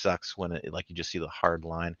kind of sucks when you just see the hard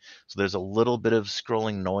line. So there's a little bit of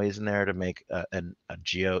scrolling noise in there to make a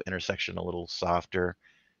geo intersection a little softer.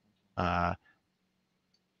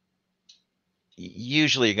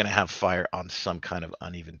 Usually you're going to have fire on some kind of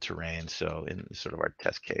uneven terrain. So in sort of our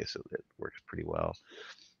test case, it works pretty well.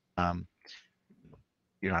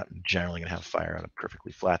 You're not generally going to have fire on a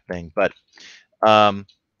perfectly flat thing, but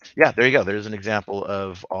yeah, there you go. There's an example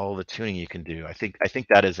of all the tuning you can do. I think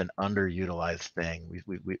that is an underutilized thing.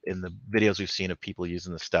 We in the videos we've seen of people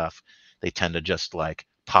using the stuff, they tend to just like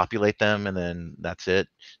populate them and then that's it.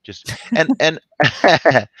 Just and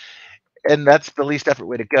and that's the least effort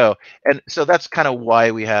way to go. And so that's kind of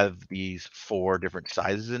why we have these 4 different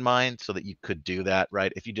sizes in mind, so that you could do that,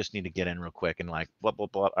 right? If you just need to get in real quick and like, blah, blah,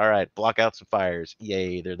 blah. All right, block out some fires.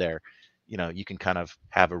 Yay, they're there. You can kind of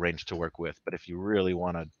have a range to work with. But if you really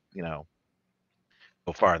want to,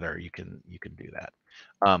 go farther, you can do that.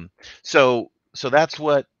 So that's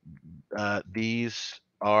what these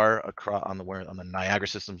are across on the Niagara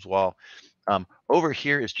Systems wall. Over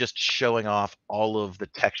here is just showing off all of the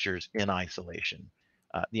textures in isolation.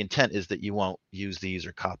 The intent is that you won't use these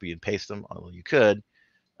or copy and paste them, although you could.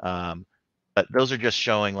 But those are just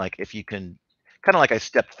showing, like, if you can, kind of like I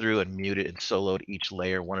stepped through and muted and soloed each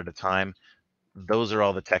layer one at a time. Those are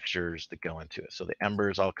all the textures that go into it. So the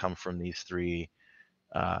embers all come from these 3.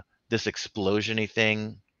 This explosion-y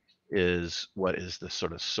thing is what is the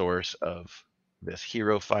sort of source of this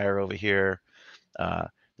hero fire over here.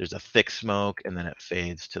 There's a thick smoke, and then it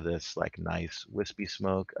fades to this like nice wispy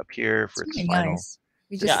smoke up here for its final. Nice.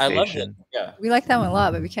 I loved it. Yeah, we like that one a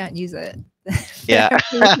lot, but we can't use it. Yeah,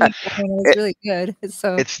 it's really good.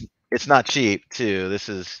 It's not cheap too. This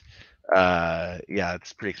is Yeah,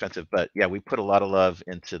 it's pretty expensive, but yeah, we put a lot of love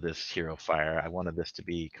into this hero fire. I wanted this to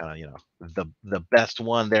be kind of, you know, the best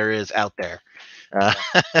one there is out there.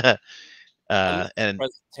 I love the And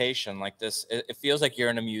presentation like this. It feels like you're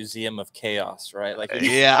in a museum of chaos, right? Like you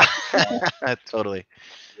just yeah, totally.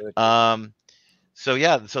 really cool. So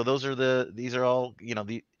yeah, so these are all, you know,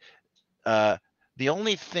 uh the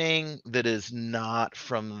only thing that is not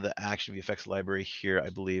from the action VFX library here, I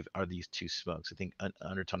believe, are these two smokes. I think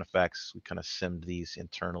Undertone effects, we kind of simmed these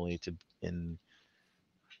internally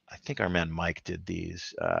I think our man Mike did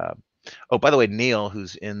these. Oh, by the way, Neil,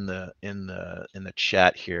 who's in the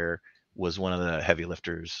chat here, was one of the heavy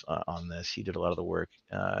lifters on this. He did a lot of the work.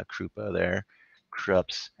 Krupa there,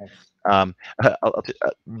 Krups.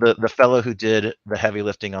 The fellow who did the heavy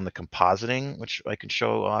lifting on the compositing, which I can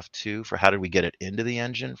show off too, for how did we get it into the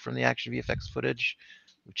engine from the action VFX footage,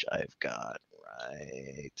 which I've got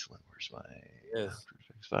right. Where's my Yes.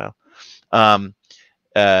 file?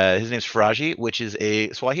 His name's Faraji, which is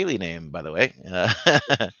a Swahili name, by the way.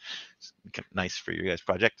 Nice for your guys'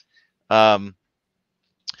 project.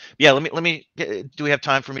 Yeah, let me. Do we have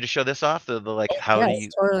time for me to show this off? The like, how do Yes, you,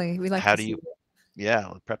 totally. We like how to do see you, it.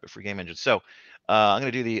 yeah, prep it for game engine. So I'm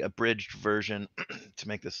going to do the abridged version to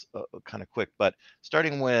make this kind of quick. But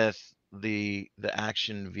starting with the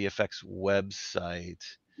Action VFX website.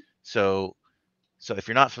 So if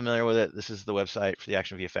you're not familiar with it, this is the website for the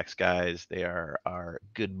Action VFX guys. They are our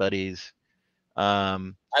good buddies.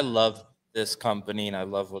 I love this company and I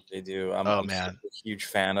love what they do. Oh I'm man, such a huge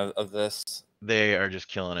fan of this. they are just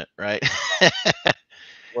killing it, right?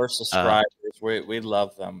 We're subscribers. We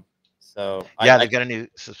love them. So Yeah, they've got a new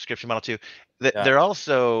subscription model too. yeah. They're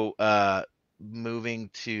also moving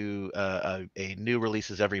to a new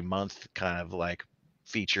releases every month kind of like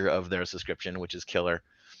feature of their subscription, which is killer.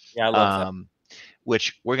 Yeah, I love that.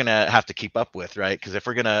 Which we're gonna have to keep up with, right? Because if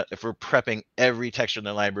we're prepping every texture in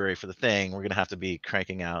the library for the thing, we're gonna have to be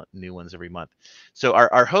cranking out new ones every month. So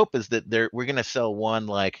our hope is that we're gonna sell one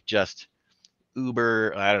like just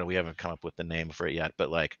uber, I don't know, we haven't come up with the name for it yet, but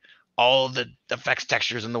like all the effects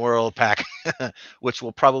textures in the world pack, which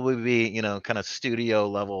will probably be, you know, kind of studio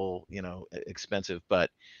level, you know, expensive, but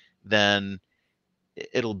then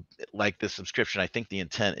it'll, like the subscription, I think the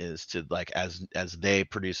intent is to, like, as they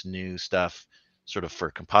produce new stuff sort of for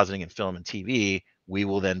compositing and film and TV, we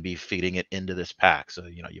will then be feeding it into this pack. So,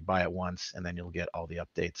 you know, you buy it once and then you'll get all the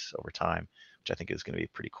updates over time, which I think is going to be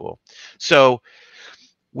pretty cool. So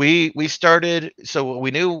we started, so we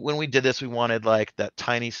knew when we did this, we wanted like that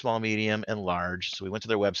tiny, small, medium, and large. So we went to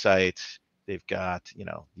their website. They've got, you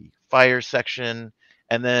know, the fire section,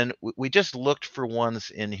 and then we just looked for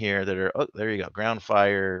ones in here that are, oh, there you go, ground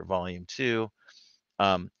fire volume 2.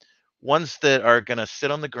 Ones that are going to sit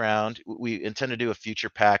on the ground. We intend to do a future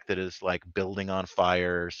pack that is like building on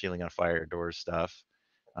fire, ceiling on fire, doors stuff.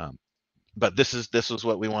 But this was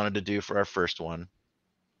what we wanted to do for our first one.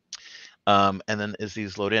 And then as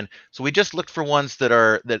these load in, so we just looked for ones that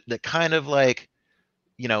are that kind of like,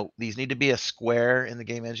 you know, these need to be a square in the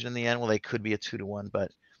game engine in the end. Well, they could be a 2-to-1,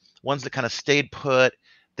 but ones that kind of stayed put,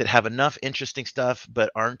 that have enough interesting stuff but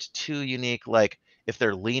aren't too unique. Like if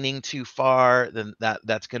they're leaning too far, then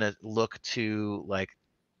that's gonna look too like,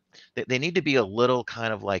 they need to be a little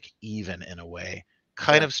kind of like even in a way,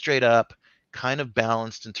 kind of straight up, kind of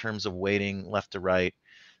balanced in terms of weighting left to right.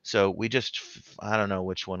 So we just, I don't know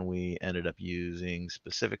which one we ended up using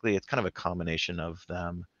specifically. It's kind of a combination of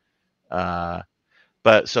them.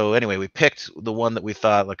 But so anyway, we picked the one that we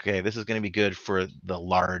thought, like, okay, this is going to be good for the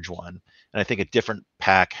large one. And I think a different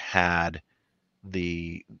pack had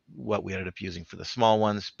what we ended up using for the small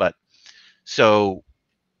ones. But so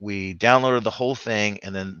we downloaded the whole thing,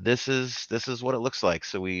 and then this is what it looks like.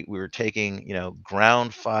 So we were taking, you know,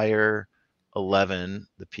 ground fire 11,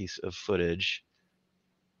 the piece of footage.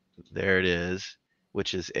 There it is,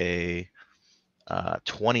 which is a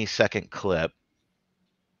 20-second clip.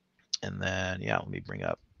 And then, yeah, let me bring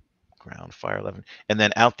up ground fire 11. And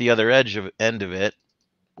then out the other end of it,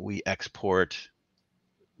 we export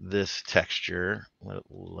this texture. Let it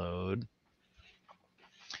load.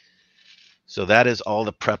 So that is all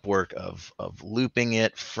the prep work of looping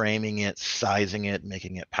it, framing it, sizing it,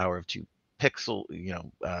 making it power of 2 pixel, you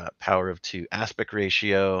know, power of 2 aspect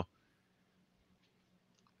ratio,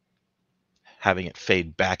 having it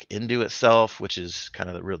fade back into itself, which is kind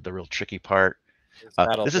of the real tricky part.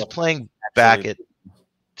 This is playing back at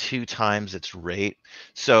 2 times its rate.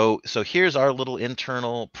 So here's our little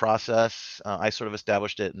internal process. I sort of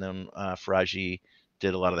established it, and then Faraji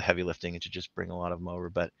did a lot of the heavy lifting to just bring a lot of them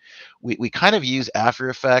over. But we kind of use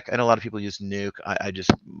After Effects. I know a lot of people use Nuke. I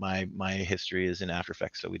just, my history is in After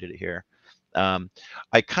Effects, so we did it here.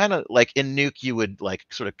 I kind of like in Nuke, you would like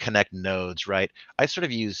sort of connect nodes, right? I sort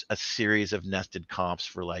of use a series of nested comps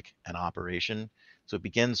for like an operation. So it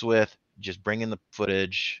begins with just bring in the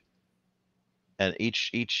footage, and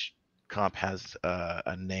each comp has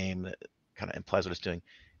a name that kind of implies what it's doing.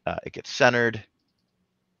 It gets centered.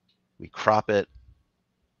 We crop it.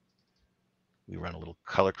 We run a little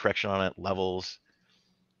color correction on it, levels.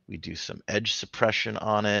 We do some edge suppression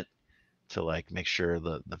on it to like make sure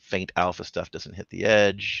the faint alpha stuff doesn't hit the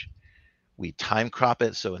edge. We time crop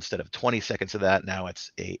it, so instead of 20 seconds of that, now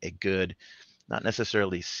it's a good, not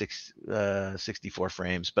necessarily 64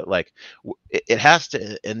 frames, but like it has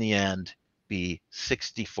to in the end be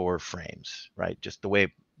 64 frames, right? Just the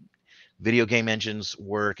way video game engines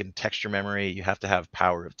work and texture memory, you have to have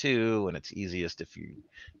power of 2, and it's easiest if you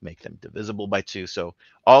make them divisible by 2. So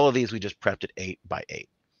all of these we just prepped at 8 by 8.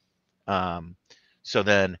 So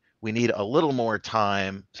then we need a little more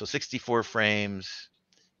time. So 64 frames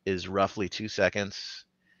is roughly 2 seconds.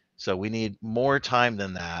 So we need more time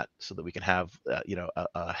than that so that we can have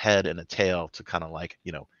a head and a tail to kind of like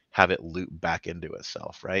have it loop back into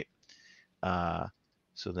itself, right?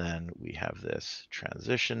 So then we have this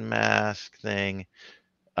transition mask thing.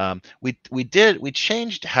 We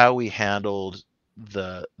changed how we handled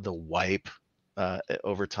the wipe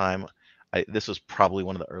over time. This was probably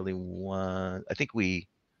one of the early ones. I think we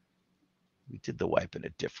did the wipe in a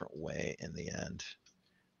different way in the end.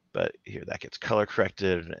 But here that gets color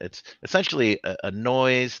corrected. It's essentially a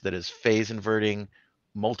noise that is phase inverting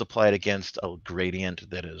multiplied against a gradient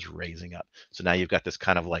that is raising up. So now you've got this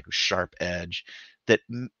kind of like sharp edge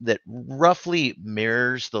that roughly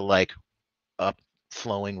mirrors the like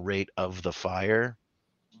upflowing rate of the fire.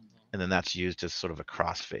 And then that's used as sort of a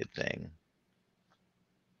crossfade thing.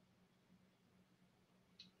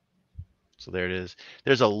 So there it is.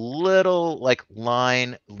 There's a little like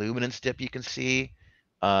line luminance dip you can see.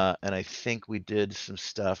 And I think we did some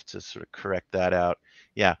stuff to sort of correct that out.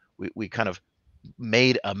 Yeah, we kind of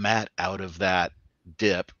made a matte out of that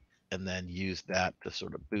dip and then used that to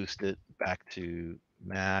sort of boost it back to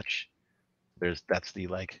match. That's the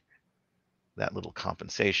like that little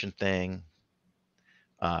compensation thing.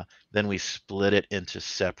 Then we split it into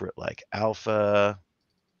separate like alpha.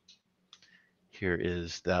 Here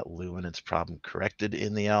is that luminance problem corrected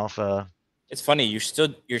in the alpha. It's funny, you're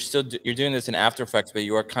doing this in After Effects, but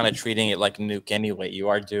you are kind of treating it like Nuke anyway. You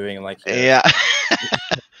are doing like yeah,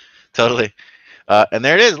 totally. And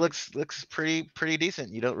there it is. Looks pretty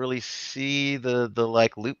decent. You don't really see the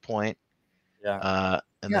like loop point. Yeah.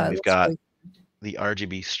 And then we've got the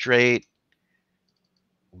RGB straight.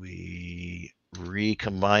 We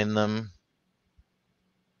recombine them,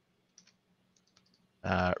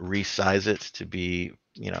 resize it to be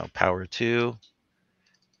power 2,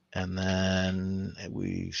 and then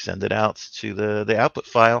we send it out to the output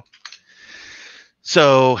file.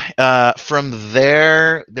 So from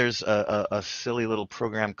there, there's a silly little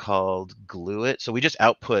program called Glue It. So we just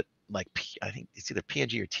output like I think it's either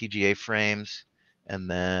PNG or TGA frames, and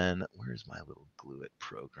then where's my little Glue It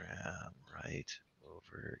program? Right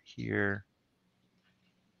over here.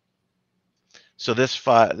 So this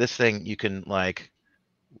thing you can like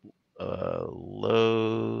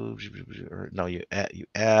load. Or no, you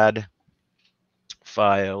add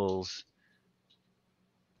files.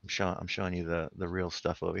 I'm showing you the real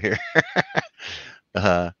stuff over here.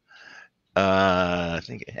 I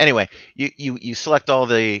think anyway, you select all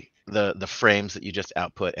the frames that you just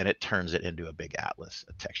output, and it turns it into a big atlas,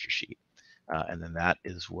 a texture sheet, and then that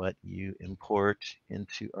is what you import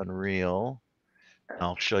into Unreal. And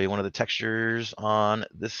I'll show you one of the textures on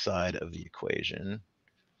this side of the equation.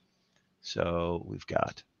 So we've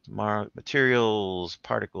got materials,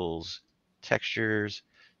 particles, textures.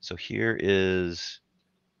 So here is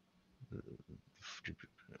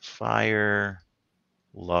fire,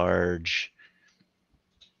 large.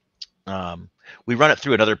 We run it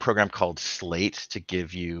through another program called Slate to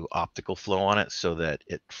give you optical flow on it so that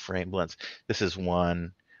it frame blends. This is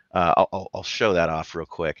one. I'll show that off real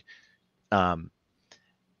quick.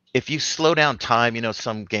 If you slow down time,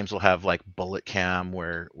 some games will have like bullet cam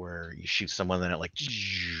where you shoot someone and it like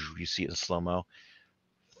you see it in slow-mo.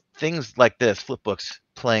 Things like this, flipbooks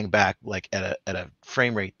playing back like at a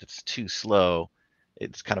frame rate that's too slow,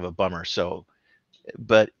 it's kind of a bummer. So,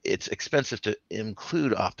 but it's expensive to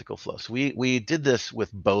include optical flow. So we did this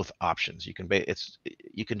with both options. You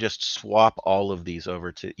can just swap all of these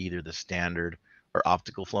over to either the standard or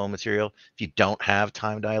optical flow material. If you don't have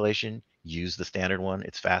time dilation, use the standard one.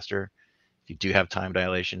 It's faster. If you do have time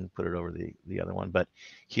dilation, put it over the other one. But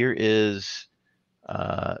here is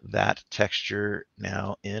that texture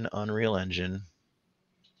now in Unreal Engine.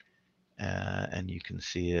 and you can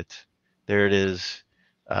see it. There it is.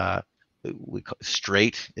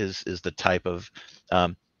 Straight is the type of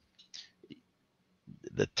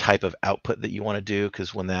output that you want to do,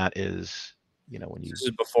 because when that is, when you, This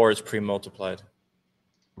is before it's pre-multiplied.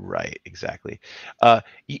 right, exactly.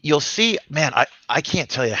 You'll see, man, I can't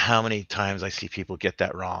tell you how many times I see people get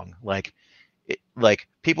that wrong. Like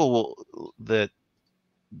people will,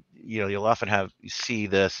 you'll often see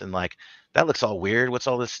this and like, that looks all weird. What's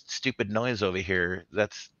all this stupid noise over here?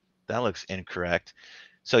 That looks incorrect.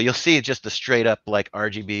 So you'll see just the straight up like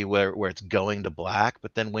RGB where it's going to black,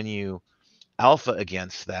 but then when you alpha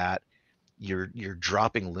against that, you're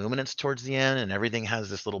dropping luminance towards the end, and everything has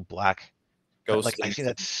this little black. Like I see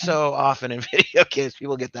that so often in video games.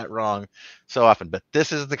 People get that wrong so often. But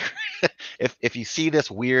this is the if you see this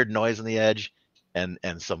weird noise on the edge and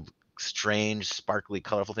some strange, sparkly,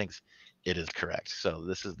 colorful things, it is correct. So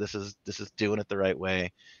this is doing it the right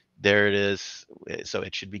way. There it is. So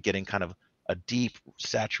it should be getting kind of a deep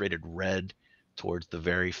saturated red towards the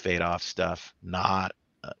very fade off stuff, not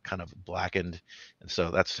kind of blackened. And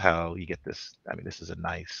so that's how you get this. I mean, this is a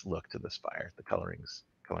nice look to this fire. The coloring's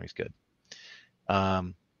good.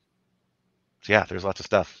 So yeah, there's lots of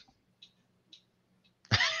stuff.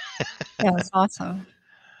 Yeah, it's awesome.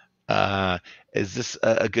 Is this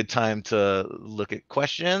a good time to look at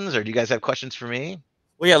questions, or do you guys have questions for me?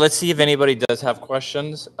 Well, yeah, let's see if anybody does have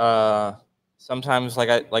questions. Sometimes,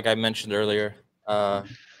 like I mentioned earlier,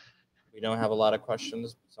 we don't have a lot of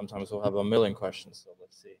questions. Sometimes we'll have a million questions. So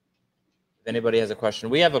let's see if anybody has a question.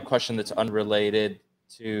 We have a question that's unrelated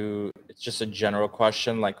to, it's just a general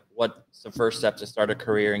question, like what's the first step to start a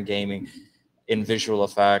career in gaming in visual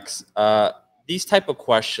effects? These type of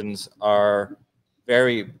questions are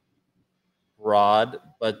very broad,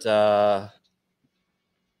 but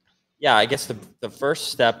yeah, I guess the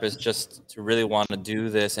first step is just to really want to do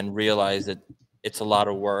this and realize that it's a lot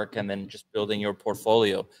of work, and then just building your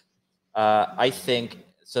portfolio. I think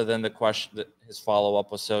so. Then the question, his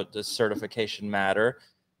follow-up was, so does certification matter?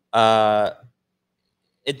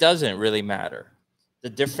 It doesn't really matter. The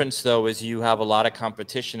difference, though, is you have a lot of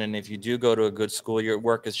competition, and if you do go to a good school, your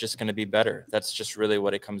work is just going to be better. That's just really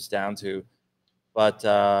what it comes down to. But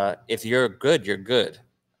if you're good, you're good.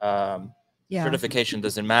 Yeah. Certification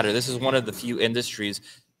doesn't matter. This is one of the few industries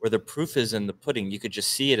where the proof is in the pudding. You could just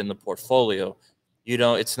see it in the portfolio.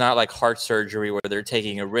 It's not like heart surgery where they're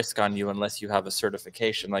taking a risk on you unless you have a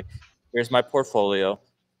certification. Like, here's my portfolio.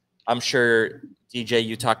 I'm sure, DJ,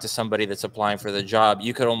 you talk to somebody that's applying for the job,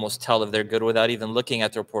 you could almost tell if they're good without even looking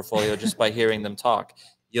at their portfolio, just by hearing them talk.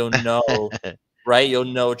 You'll know, right? You'll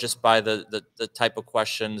know just by the type of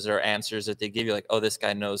questions or answers that they give you, like, oh, this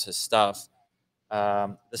guy knows his stuff.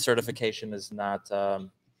 The certification is not.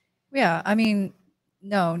 Yeah, I mean,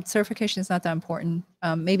 no, certification is not that important.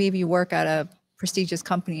 Maybe if you work at a prestigious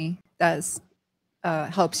company, that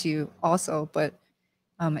helps you also. But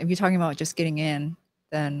if you're talking about just getting in,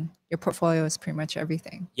 then your portfolio is pretty much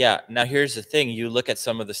everything. Yeah. Now, here's the thing. You look at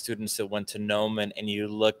some of the students that went to Gnomon, and you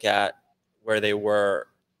look at where they were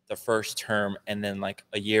the first term, and then like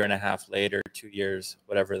a year and a half later, 2 years,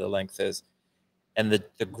 whatever the length is. And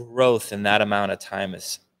the growth in that amount of time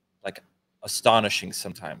is like astonishing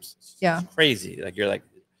sometimes. Yeah. It's crazy. Like, you're like,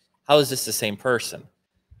 how is this the same person?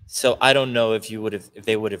 So I don't know if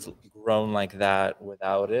they would have grown like that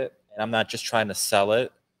without it. And I'm not just trying to sell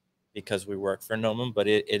it because we work for Gnomon, but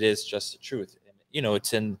it is just the truth.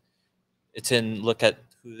 And, it's in look at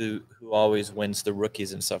who always wins the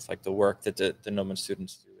rookies and stuff. Like, the work that the Gnomon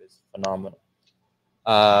students do is phenomenal.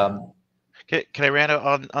 Can I rant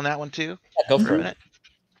on that one too? Yeah, go for it.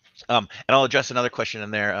 And I'll address another question in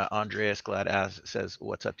there. Andreas says,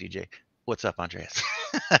 "What's up, DJ?" What's up, Andreas?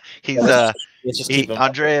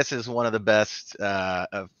 Andreas is one of the best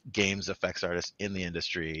of games effects artists in the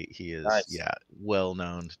industry. He is Nice. well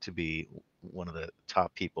known to be one of the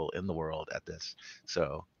top people in the world at this.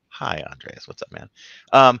 So hi, Andreas. What's up, man?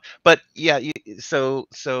 But yeah,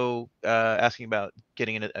 asking about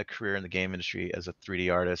getting in a career in the game industry as a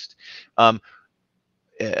 3D artist,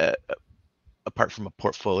 apart from a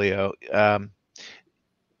portfolio,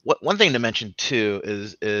 one thing to mention too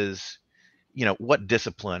is what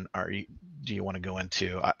discipline do you want to go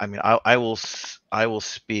into? I mean, I will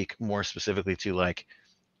speak more specifically to like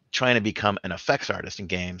trying to become an effects artist in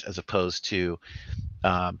games, as opposed to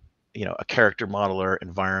a character modeler,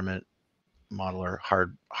 environment modeler,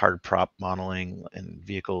 hard prop modeling and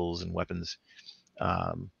vehicles and weapons.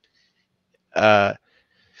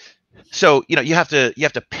 So you have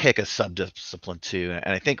to pick a subdiscipline too.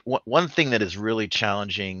 And I think one thing that is really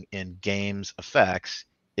challenging in games effects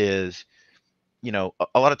is,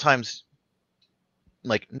 a lot of times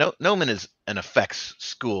like Gnomon is an effects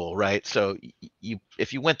school, right? So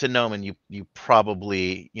if you went to Gnomon, you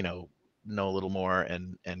probably know a little more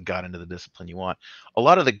and got into the discipline you want. A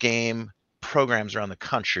lot of the game programs around the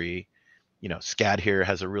country, SCAD here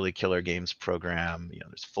has a really killer games program.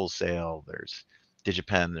 There's Full Sail, there's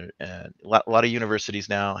Digipen, and a lot of universities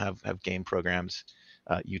now have game programs.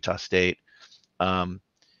 Utah State. Um,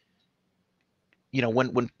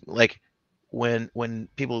 when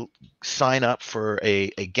people sign up for a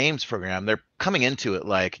games program, they're coming into it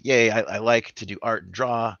like, yay, I like to do art and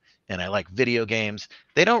draw, and I like video games.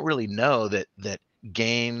 They don't really know that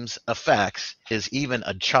games effects is even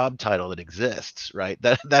a job title that exists, right?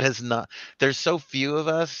 That is not. There's so few of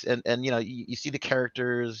us, and you see the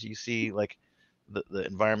characters, you see like the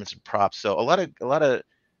environments and props. So a lot of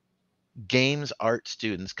games art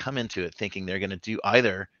students come into it thinking they're going to do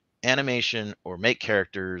either animation or make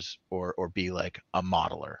characters or be like a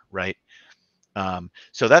modeler, right?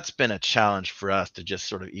 So that's been a challenge for us to just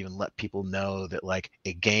sort of even let people know that like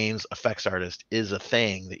a games effects artist is a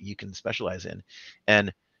thing that you can specialize in.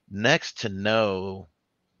 And next to no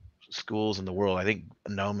schools in the world, I think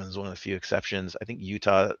Gnomon is one of the few exceptions. I think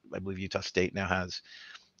I believe Utah State now has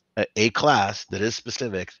a class that is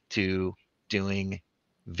specific to doing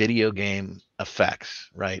video game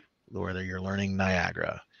effects, right? Whether you're learning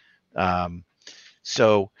Niagara.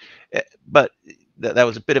 So, but that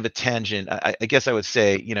was a bit of a tangent. I guess I would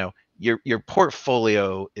say, your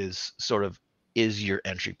portfolio is your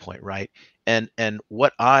entry point, right? And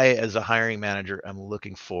what I, as a hiring manager, am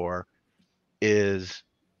looking for is,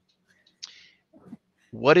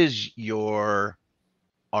 what is your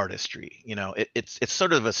artistry? It's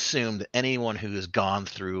sort of assumed that anyone who has gone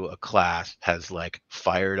through a class has like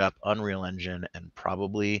fired up Unreal Engine and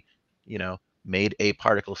probably made a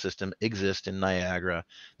particle system exist in Niagara.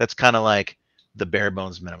 That's kind of like the bare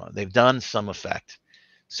bones minimum. They've done some effect.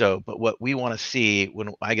 So, but what we want to see,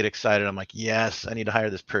 when I get excited, I'm like, yes, I need to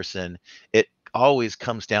hire this person. It always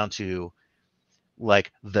comes down to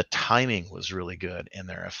like the timing was really good in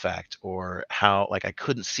their effect, or how like I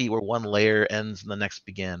couldn't see where one layer ends and the next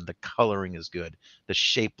begin. The coloring is good, the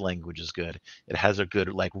shape language is good, it has a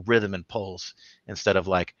good like rhythm and pulse, instead of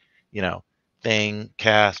like thing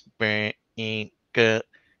cast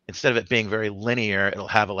instead of it being very linear, it'll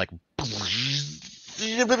have a like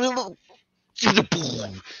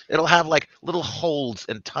it'll have like little holds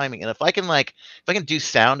and timing. And if I can do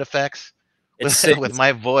sound effects with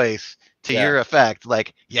my voice to your effect,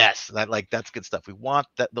 like, yes, that's good stuff. We want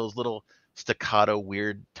those little staccato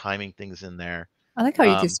weird timing things in there. I like how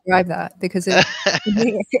you describe that, because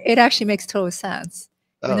it actually makes total sense.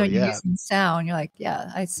 Even though you're using sound, you're like,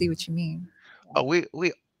 yeah, I see what you mean. Oh,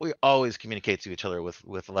 we always communicate to each other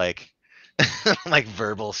with like like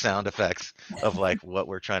verbal sound effects of like what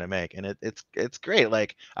we're trying to make, and it's great.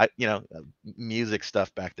 Like music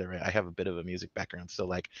stuff back there, right? I have a bit of a music background, so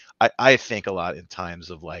like I think a lot in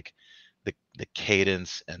times of like the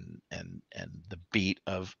cadence and the beat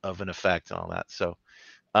of an effect and all that. So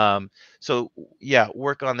so yeah,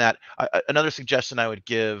 work on that. Another suggestion I would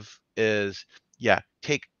give is,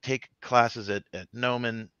 take classes at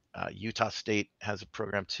Gnomon. Utah State has a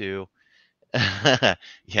program too.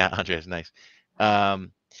 Yeah, Andrea's nice.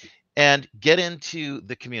 And get into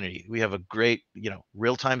the community. We have a great,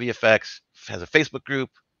 Real-Time VFX has a Facebook group.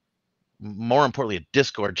 More importantly, a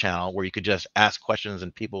Discord channel where you could just ask questions,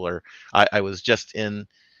 and people are. I was just in.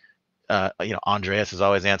 Andreas is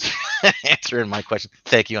always answering my question.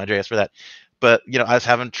 Thank you, Andreas, for that. But I was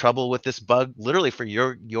having trouble with this bug literally for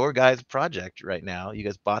your guys' project right now. You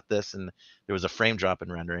guys bought this, and there was a frame drop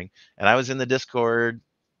in rendering, and I was in the Discord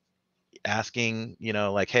asking,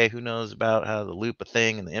 like, hey, who knows about how to loop a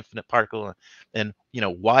thing and the infinite particle, and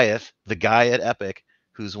Wyeth, the guy at Epic,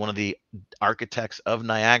 who's one of the architects of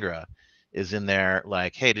Niagara, is in there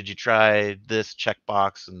like, hey, did you try this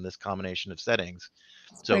checkbox and this combination of settings?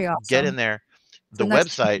 That's so awesome. Get in there. The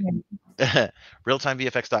website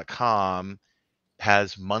realtimevfx.com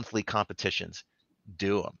has monthly competitions.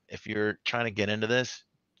 Do them. If you're trying to get into this,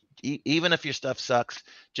 even if your stuff sucks,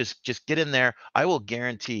 just get in there. I will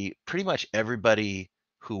guarantee pretty much everybody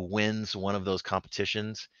who wins one of those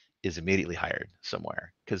competitions is immediately hired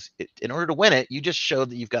somewhere, because in order to win it, you just showed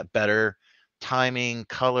that you've got better timing,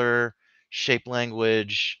 color, shape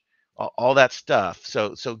language, all that stuff.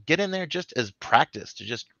 So get in there just as practice, to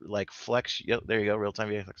just like flex. There you go,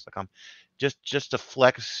 realtimevfx.com. Just to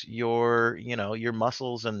flex your your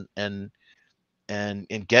muscles and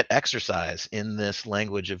get exercise in this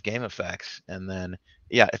language of game effects. And then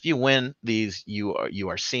if you win these, you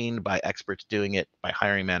are seen by experts doing it, by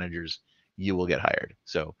hiring managers. You will get hired.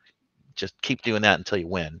 So just keep doing that until you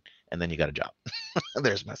win, and then you got a job.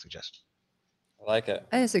 There's my suggestion. I like it.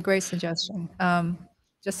 That is a great suggestion.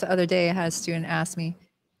 Just the other day, I had a student ask me,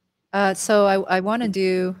 so I want to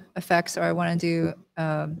do effects or I want to do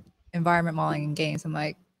environment modeling in games. I'm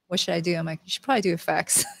like, what should I do? I'm like, you should probably do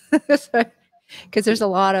effects because there's a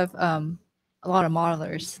lot of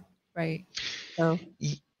modelers, right? So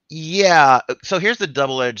Yeah. So here's the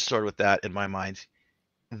double-edged sword with that in my mind.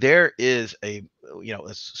 There is a,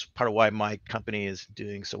 it's part of why my company is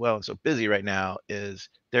doing so well and so busy right now is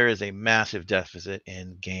there is a massive deficit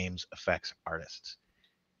in games effects artists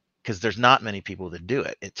because there's not many people that do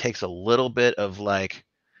it. It takes a little bit of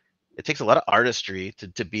it takes a lot of artistry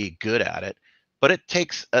to be good at it, but it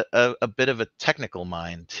takes a bit of a technical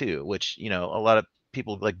mind too, which, a lot of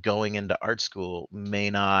people like going into art school may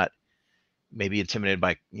be intimidated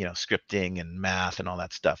by, scripting and math and all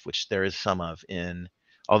that stuff, which there is some of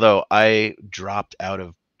although I dropped out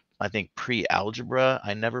of, I think, pre-algebra.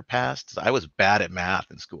 I never passed. I was bad at math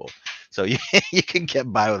in school. So you can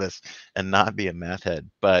get by with this and not be a math head.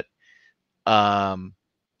 But the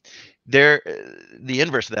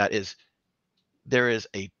inverse of that is there is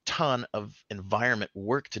a ton of environment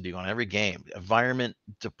work to do on every game. Environment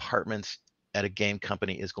departments at a game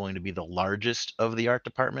company is going to be the largest of the art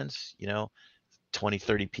departments. 20,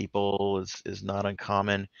 30 people is not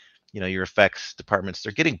uncommon. Your effects departments,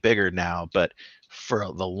 they're getting bigger now, but for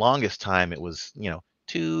the longest time it was,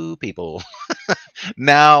 2 people.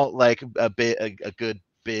 Now, like a good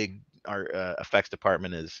big art effects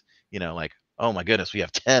department is, like, oh my goodness, we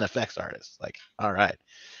have 10 effects artists. Like, all right.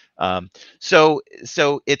 So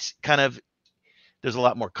it's kind of, there's a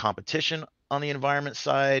lot more competition on the environment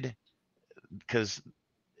side because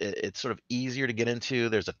it's sort of easier to get into.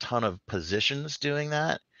 There's a ton of positions doing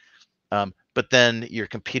that. But then you're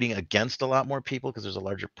competing against a lot more people because there's a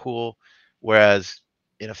larger pool. Whereas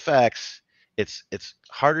in effects, it's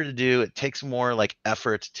harder to do. It takes more like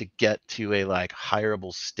effort to get to a like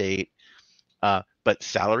hireable state. But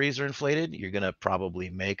salaries are inflated. You're gonna probably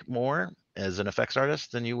make more as an effects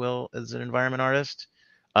artist than you will as an environment artist.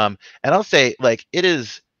 And I'll say like it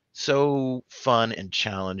is so fun and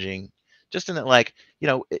challenging, just in that like,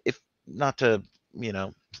 if not to,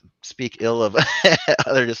 speak ill of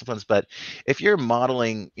other disciplines, but if you're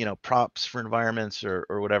modeling, props for environments or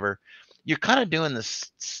whatever, you're kind of doing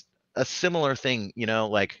a similar thing,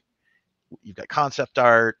 like you've got concept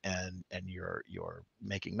art and you're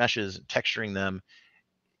making meshes and texturing them.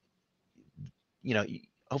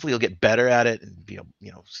 Hopefully you'll get better at it and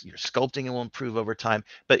your sculpting will improve over time,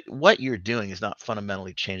 but what you're doing is not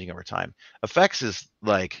fundamentally changing over time. Effects is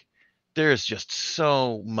like there's just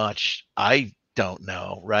so much I don't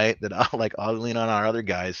know, right? That I'll lean on our other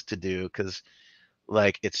guys to do because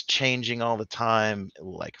like it's changing all the time,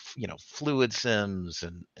 like fluid sims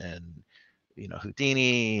and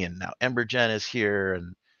Houdini, and now Embergen is here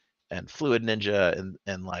and Fluid Ninja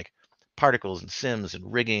and like particles and sims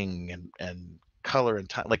and rigging and color and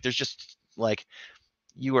time. Like there's just like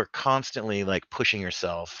you are constantly like pushing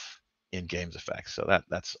yourself in games effects. So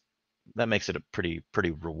that makes it a pretty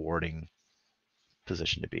rewarding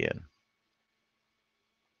position to be in.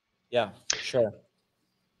 Yeah, sure.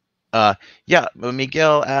 Yeah,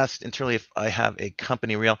 Miguel asked internally if I have a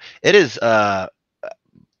company reel. It is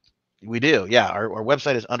we do. Yeah, our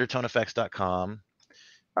website is undertoneeffects.com.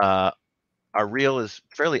 Our reel is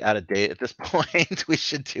fairly out of date at this point. We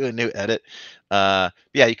should do a new edit. Yeah,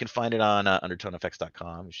 you can find it on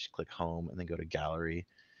undertoneeffects.com. You should click home and then go to gallery.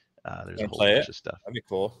 There's a whole bunch of stuff. That'd be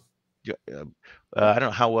cool. I don't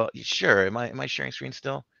know how well. Sure. Am I sharing screen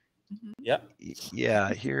still? Yep.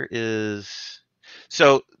 Yeah. Here is.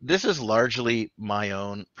 So this is largely my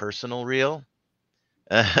own personal reel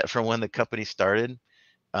from when the company started.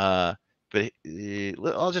 But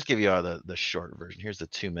I'll just give you all the short version. Here's the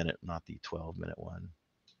 2-minute, not the 12-minute one.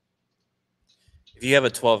 If you have a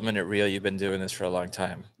 12-minute reel, you've been doing this for a long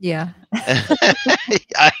time. yeah.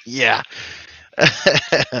 Yeah,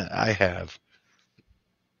 I have.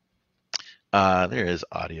 There is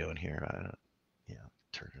audio in here. Yeah,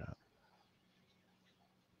 turn it up.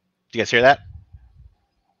 Do you guys hear that?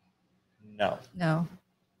 No. No.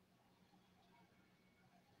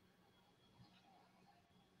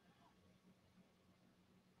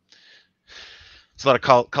 It's a lot of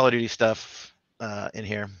Call of Duty stuff in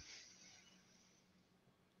here.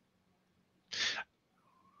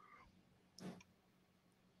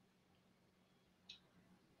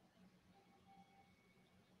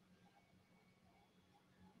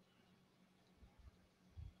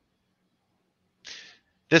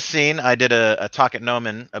 This scene I did a talk at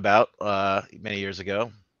Gnomon about many years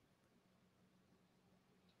ago.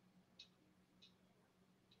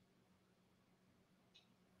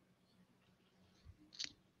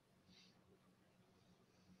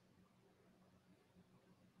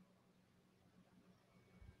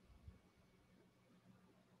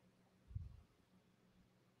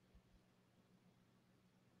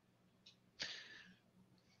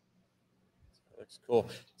 looks cool.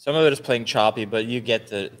 Some of it is playing choppy, but you get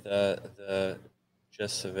the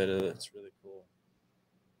gist of it. It's really cool.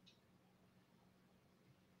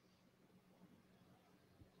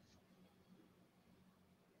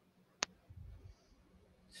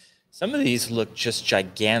 Some of these look just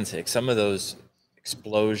gigantic. Some of those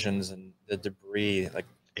explosions and the debris, like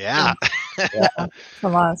Yeah. A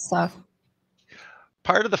lot of stuff.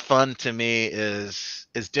 Part of the fun to me is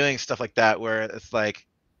doing stuff like that where it's like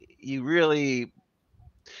you really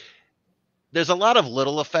there's a lot of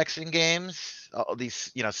little effects in games, all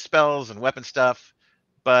these, you know, spells and weapon stuff,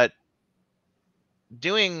 but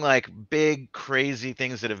doing like big crazy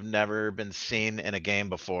things that have never been seen in a game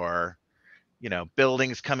before, you know,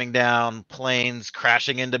 buildings coming down, planes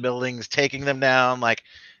crashing into buildings, taking them down, like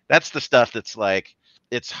that's the stuff that's like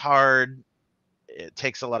it's hard, it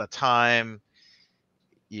takes a lot of time,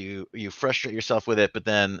 you frustrate yourself with it, but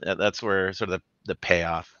then that's where sort of the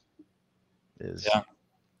payoff is. Yeah.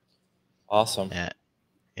 Awesome.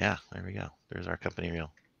 Yeah, there we go. There's our company reel.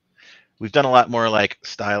 We've done a lot more like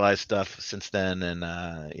stylized stuff since then,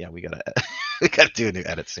 and yeah, we gotta do a new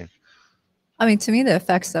edit soon. I mean, to me, the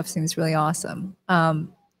effects stuff seems really awesome.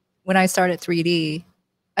 When I started 3D,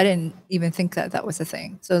 I didn't even think that that was a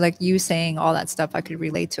thing. So like you saying all that stuff, I could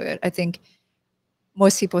relate to it. I think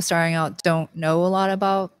most people starting out don't know a lot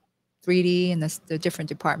about 3D and the different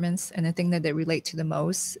departments. And the thing that they relate to the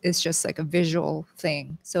most is just like a visual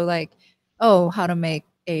thing. So like, oh, how to make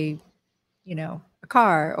a, you know, a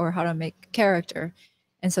car or how to make a character.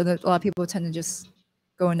 And so that a lot of people tend to just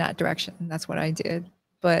go in that direction. And that's what I did.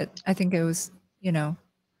 But I think it was, you know,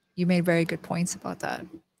 you made very good points about that.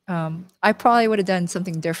 I probably would have done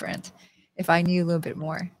something different if I knew a little bit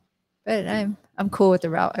more. But I'm cool with the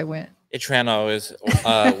route I went. Tran always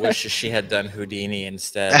wishes she had done Houdini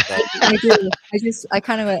instead. But I do. I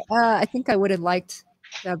kind of went, I think I would have liked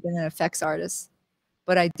to have been an effects artist,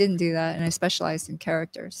 but I didn't do that, and I specialized in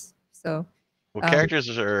characters. So, well,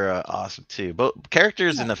 characters are awesome too. But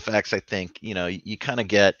characters and effects, I think, you know, you kind of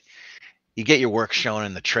get your work shown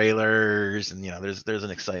in the trailers, and you know, there's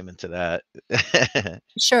an excitement to that.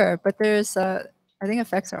 Sure, but there's I think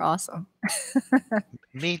effects are awesome.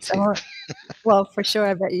 Me too. Well, for sure,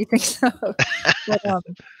 I bet you think so. But,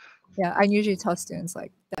 yeah, I usually tell students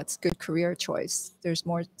like that's good career choice. There's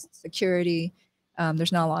more security.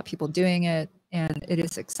 There's not a lot of people doing it, and it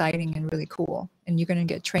is exciting and really cool. And you're going to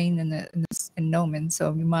get trained in Gnomon,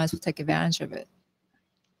 so you might as well take advantage of it.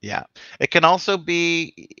 Yeah, it can also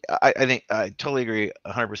be. I think I totally agree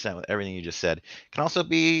 100% with everything you just said. It can also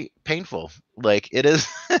be painful, like it is.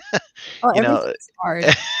 Oh, you know, everything's hard.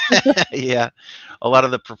 yeah, a lot of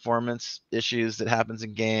the performance issues that happens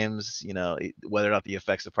in games. You know, whether or not the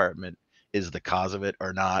effects department is the cause of it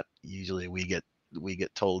or not. Usually, we get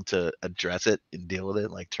told to address it and deal with it,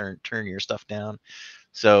 like turn your stuff down.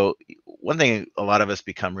 So one thing a lot of us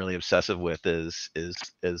become really obsessive with is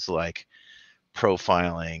like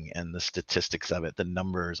profiling and the statistics of it, the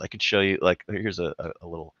numbers. I could show you, like, here's a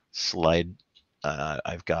little slide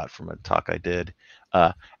I've got from a talk I did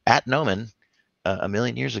at Gnomon a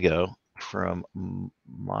million years ago from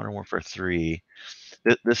Modern Warfare 3.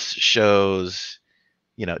 This shows,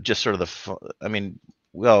 you know, just sort of I mean,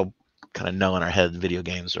 we all kind of know in our head video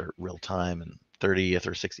games are real time and 30th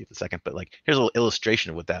or 60th a second, but like here's a little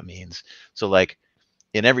illustration of what that means. So like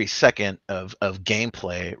in every second of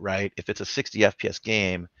gameplay, right? If it's a 60 FPS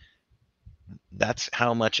game, that's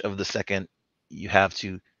how much of the second you have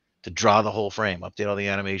to draw the whole frame, update all the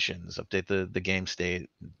animations, update the game state,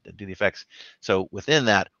 do the effects. So within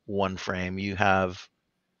that one frame,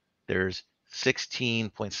 there's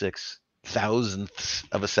 16.6 thousandths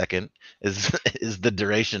of a second is the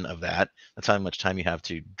duration of that. That's how much time you have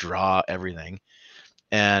to draw everything.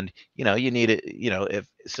 And you know, you need it, you know, if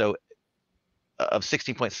so of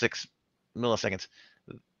 16.6 milliseconds,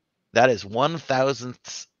 that is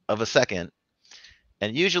 1,000th of a second.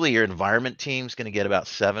 And usually your environment team is going to get about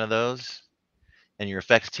 7 of those, and your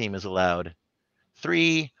effects team is allowed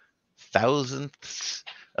 3,000ths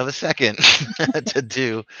of a second to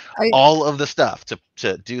do all of the stuff, to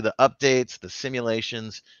do the updates, the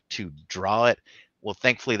simulations, to draw it. Well,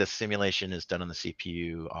 thankfully the simulation is done on the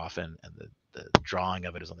CPU often, and the drawing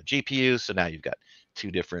of it is on the GPU. So now you've got 2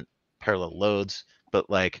 different parallel loads. But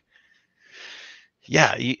like,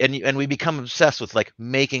 yeah, and we become obsessed with like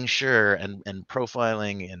making sure and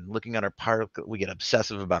profiling and looking at our particle. We get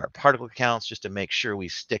obsessive about our particle counts just to make sure we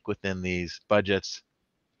stick within these budgets.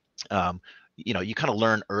 You know, you kind of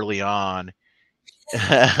learn early on.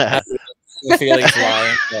 The feeling's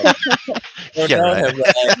lying. Yeah, right.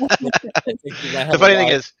 The funny thing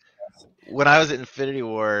is, when I was at Infinity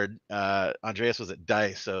Ward, Andreas was at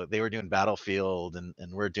DICE, so they were doing Battlefield, and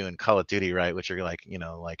we're doing Call of Duty, right? Which are like,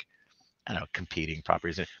 like, I don't know, competing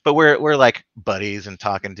properties, but we're like buddies and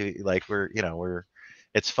talking to, like, we're.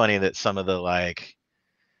 It's funny that some of the, like,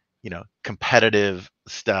 competitive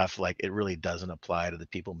stuff, like, it really doesn't apply to the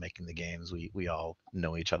people making the games. We all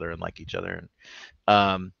know each other and like each other,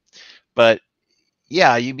 and but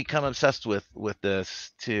yeah, you become obsessed with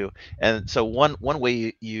this too. And so one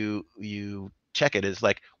way you check it is,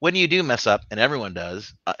 like, when you do mess up, and everyone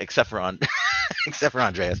does, except for except for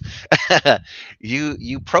Andreas,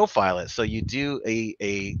 you profile it. So you do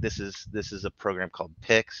this is a program called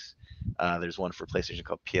Pix. There's one for PlayStation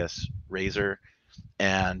called PS Razor,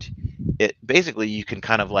 and it basically, you can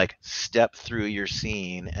kind of like step through your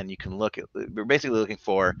scene, and you can look at, we're basically looking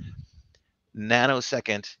for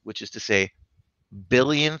nanosecond, which is to say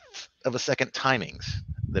billionth of a second timings.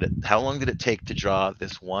 How long did it take to draw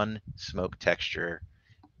this one smoke texture?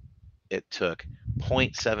 It took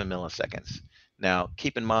 0.7 milliseconds. Now,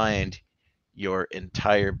 keep in mind, your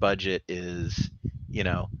entire budget is,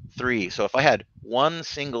 3. So if I had one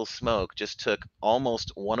single smoke just took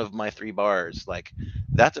almost one of my 3 bars, like,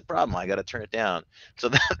 that's a problem. I got to turn it down. So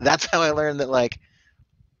that's how I learned that, like,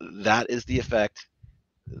 that is the effect,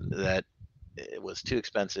 that it was too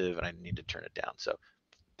expensive and I need to turn it down. So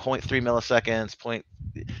 0.3 milliseconds,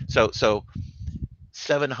 so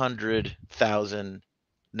 700,000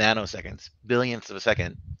 nanoseconds, billionths of a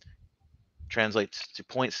second, translates to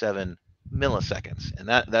 0.7 milliseconds, and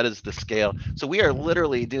that is the scale. So we are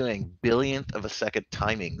literally doing billionth of a second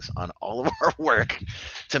timings on all of our work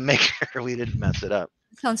to make sure we didn't mess it up.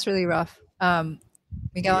 Sounds really rough.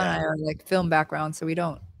 Miguel and I are like film background, so we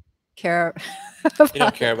don't care. You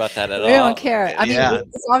don't care about that at all. We don't care. I mean, Yeah.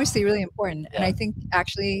 it's obviously really important, and Yeah. I think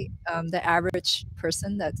actually the average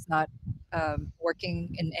person that's not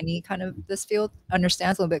working in any kind of this field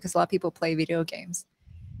understands a little bit, because a lot of people play video games.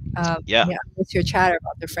 Yeah. With your chatter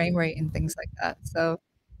about the frame rate and things like that. So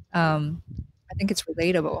I think it's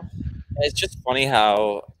relatable. It's just funny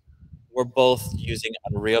how we're both using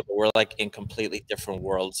Unreal, but we're like in completely different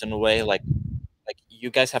worlds in a way. Like you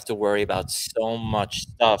guys have to worry about so much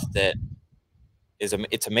stuff that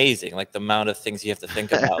it's amazing. Like the amount of things you have to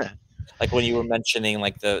think about. Like when you were mentioning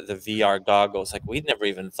like the VR goggles, like we'd never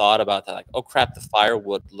even thought about that. Like, oh crap, the fire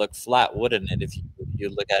would look flat, wouldn't it? If you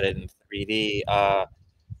look at it in 3D, how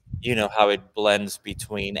it blends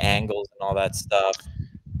between angles and all that stuff.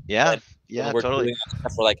 Yeah. And Yeah, when we're totally. doing that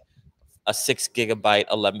stuff for like a 6 gigabyte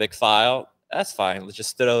Alembic file, that's fine. Let's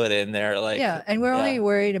just throw it in there. Like, Yeah, and we're only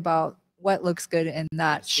worried about what looks good in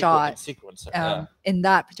that shot, sequencer, in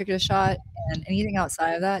that particular shot, and anything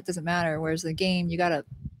outside of that doesn't matter. Whereas the game, you got to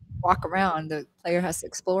walk around. The player has to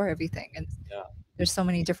explore everything, and there's so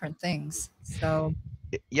many different things. So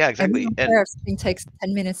yeah, exactly. And if something takes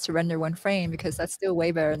 10 minutes to render one frame, because that's still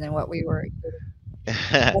way better than what we were.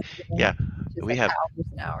 Yeah, we have hours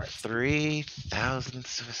and hours. 3,000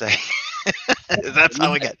 seconds. That's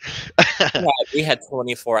how we get. We had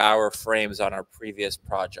 24-hour frames on our previous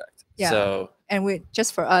project. Yeah. So, and we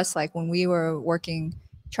just for us, like when we were working,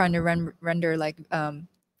 trying to render like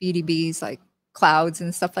VDBs, like clouds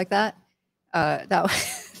and stuff like that, it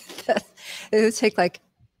would take like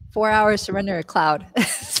 4 hours to render a cloud.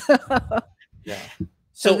 yeah.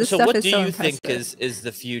 So what do you impressive. think is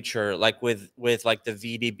the future, like with like the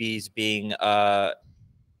VDBs being like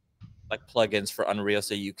plugins for Unreal,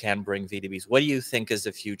 so you can bring VDBs? What do you think is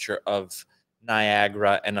the future of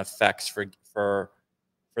Niagara and effects for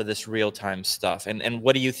this real-time stuff? And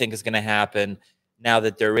what do you think is going to happen now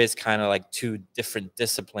that there is kind of like 2 different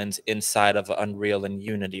disciplines inside of Unreal and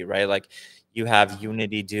Unity, right? Like you have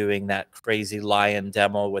Unity doing that crazy lion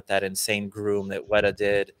demo with that insane groom that Weta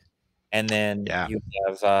did, and then you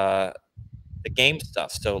have the game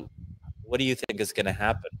stuff. So what do you think is going to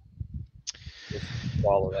happen with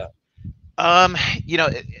all of that? And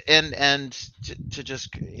to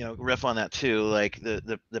just riff on that too, like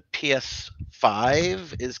the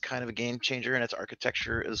PS5 is kind of a game changer in its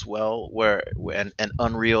architecture as well, and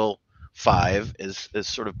Unreal 5 is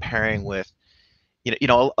sort of pairing with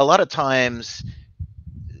a lot of times.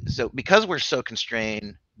 So because we're so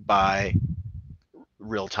constrained by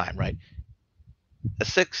real time, right? A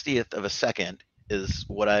 60th of a second is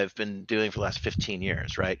what I've been doing for the last 15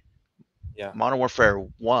 years, right? Yeah. Modern Warfare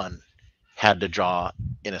 1 had to draw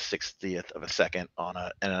in a 60th of a second on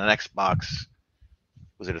an Xbox.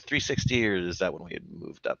 Was it a 360, or is that when we had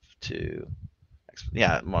moved up to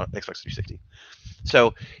Xbox 360?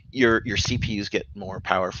 So your CPUs get more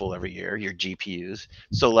powerful every year, your GPUs.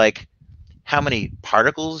 So like how many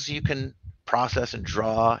particles you can process and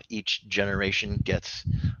draw each generation gets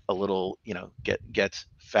a little, gets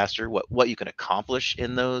faster. What you can accomplish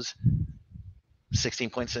in those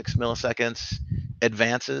 16.6 milliseconds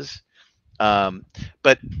advances.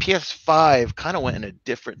 But PS5 kind of went in a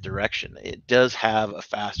different direction. It does have a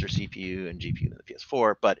faster CPU and GPU than the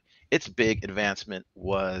PS4, but its big advancement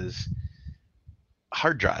was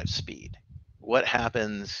hard drive speed. What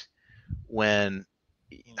happens when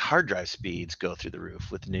hard drive speeds go through the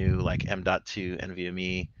roof with new like M.2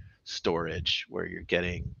 NVMe storage, where you're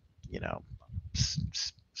getting,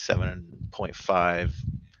 7.5,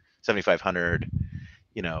 7500,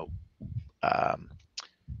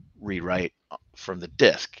 rewrite from the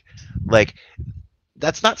disk. Like,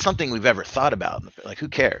 that's not something we've ever thought about. Like, who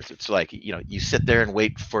cares? It's like, you sit there and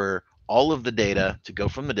wait for all of the data to go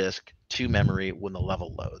from the disk to memory when the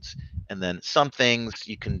level loads. And then some things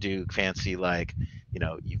you can do fancy, like,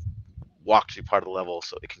 you've walked through part of the level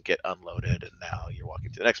so it can get unloaded, and now you're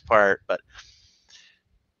walking to the next part. But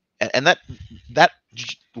and that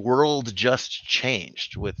world just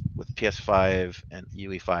changed with PS5 and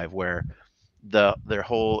UE5, where their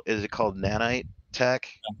whole, is it called nanite tech,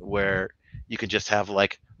 where you can just have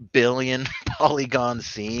like billion polygon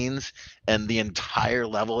scenes and the entire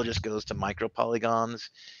level just goes to micro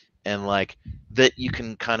polygons, and like that you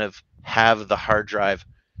can kind of have the hard drive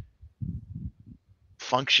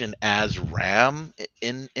function as RAM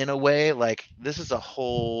in a way. Like, this is a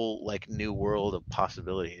whole like new world of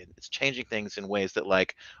possibility, and it's changing things in ways that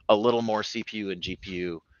like a little more CPU and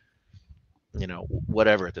GPU,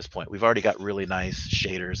 whatever. At this point, we've already got really nice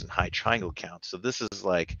shaders and high triangle counts. So this is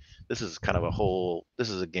kind of this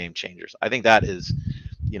is a game changer. So I think that is,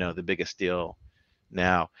 the biggest deal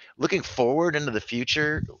now. Looking forward into the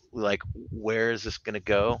future, like, where is this going to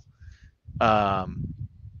go?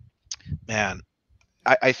 Man,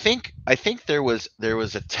 I think there was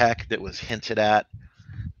a tech that was hinted at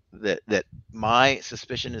that my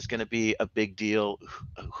suspicion is going to be a big deal.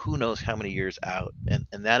 Who knows how many years out? And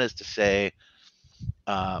that is to say,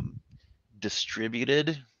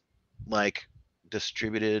 distributed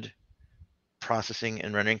processing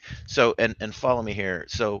and rendering. So, and follow me here.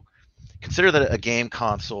 So consider that a game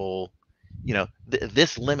console,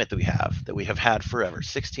 this limit that we have had forever,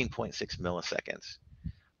 16.6 milliseconds.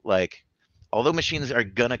 Like, although machines are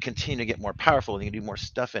gonna continue to get more powerful and you can do more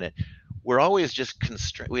stuff in it, we're always just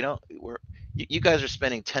constrained. You guys are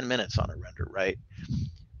spending 10 minutes on a render, right?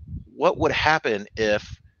 What would happen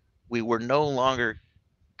if we were no longer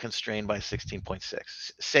constrained by 16.6?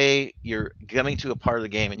 Say you're coming to a part of the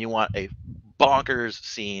game and you want a bonkers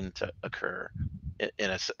scene to occur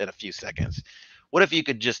in a few seconds. What if you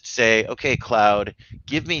could just say, okay, cloud,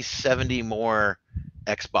 give me 70 more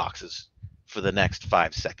Xboxes for the next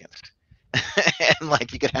 5 seconds? And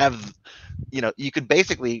like, you could have, you could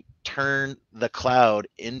basically turn the cloud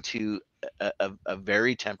into a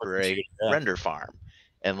very temporary render farm,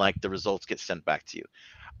 and like the results get sent back to you.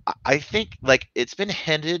 I think, like, it's been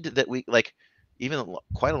hinted that we, like, even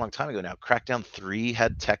quite a long time ago now, Crackdown 3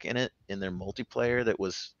 had tech in it in their multiplayer that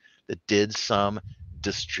did some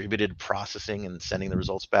distributed processing and sending the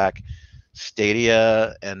results back.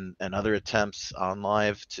 Stadia and other attempts on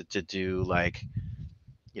live to do, like,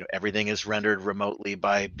 everything is rendered remotely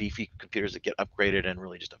by beefy computers that get upgraded, and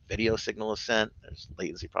really just a video signal is sent. There's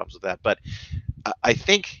latency problems with that. But I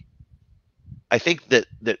think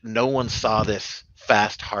that no one saw this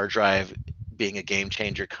fast hard drive being a game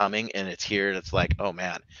changer coming, and it's here, and it's like, oh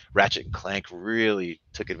man, Ratchet and Clank really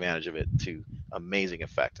took advantage of it to amazing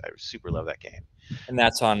effect. I super love that game. And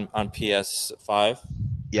that's on PS5?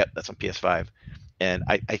 Yep, that's on PS5. And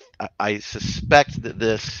I suspect that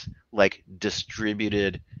this, like,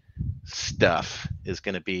 distributed stuff is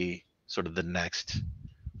going to be sort of the next,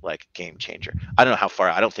 like, game changer. I don't know how far.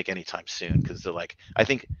 I don't think anytime soon, because like, I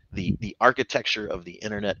think the architecture of the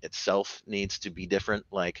internet itself needs to be different.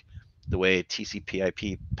 Like, the way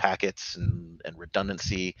TCP/IP packets and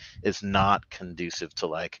redundancy is not conducive to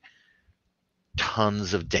like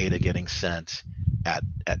tons of data getting sent at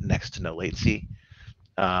next to no latency.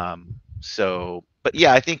 So, but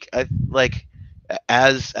yeah, I think like,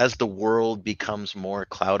 as the world becomes more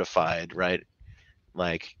cloudified, right?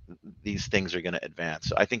 Like, these things are going to advance.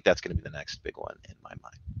 So I think that's going to be the next big one in my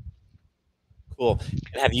mind. Cool.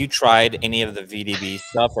 Have you tried any of the VDB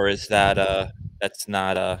stuff, or is that that's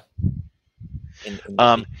not in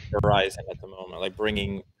the horizon at the moment, like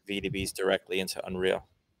bringing VDBs directly into Unreal?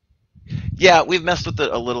 Yeah, we've messed with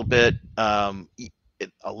it a little bit.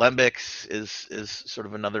 Alembics is sort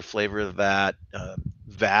of another flavor of that.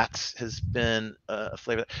 VATS has been a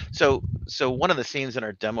flavor. So one of the scenes in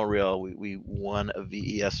our demo reel we won a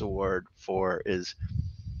VES award for is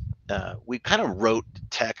we kind of wrote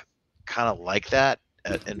tech kind of like that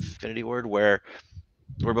at Infinity Ward, where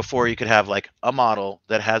before you could have like a model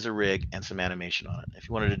that has a rig and some animation on it. If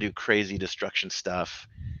you wanted to do crazy destruction stuff,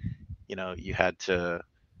 you know, you had to,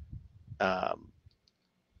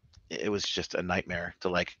 it was just a nightmare to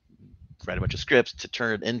like write a bunch of scripts to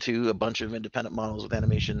turn it into a bunch of independent models with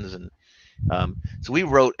animations. And so we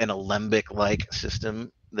wrote an Alembic-like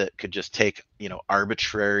system that could just take, you know,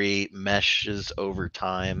 arbitrary meshes over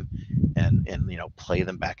time and you know, play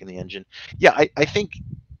them back in the engine. Yeah, I think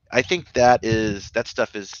that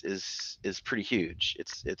stuff is pretty huge.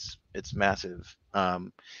 It's massive.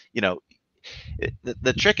 You know,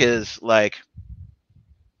 the trick is like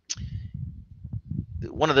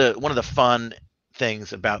one of the fun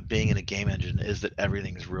things about being in a game engine is that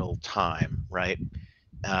everything's real time, right?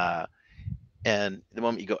 And the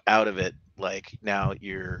moment you go out of it, like now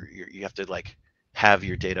you have to like have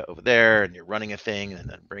your data over there, and you're running a thing, and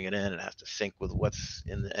then bring it in, and it has to sync with what's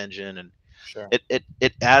in the engine, and Sure.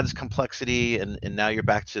 it adds complexity, and now you're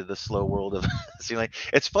back to the slow world of seeing. Like,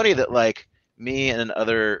 it's funny that like me and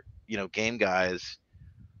other, you know, game guys,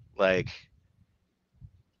 like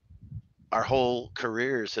our whole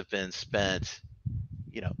careers have been spent,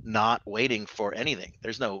 you know, not waiting for anything.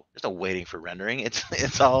 There's no waiting for rendering.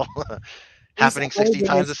 It's all happening 60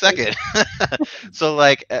 times a second. So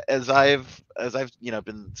like as I've you know,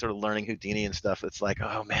 been sort of learning Houdini and stuff, it's like,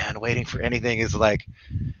 oh man, waiting for anything is like,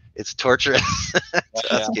 it's torturous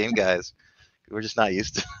to us game guys. We're just not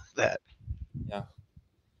used to that. Yeah.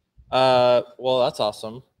 Well, that's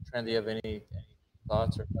awesome. Tran, do you have any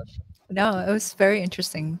thoughts or questions? No, it was very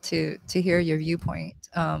interesting to hear your viewpoint.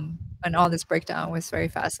 And all this breakdown was very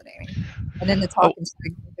fascinating. And then the talk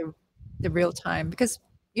into the real time, because,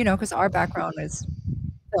 you know, because our background is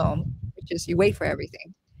film, which is you wait for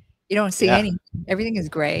everything. You don't see anything. Everything is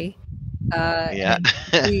gray. Yeah.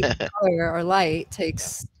 And color or light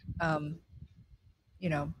takes, you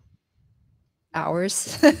know, hours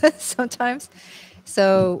sometimes.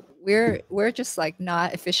 So we're just like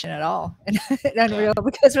not efficient at all in Unreal,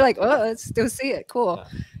 because we're like, oh, let's still see it. Cool.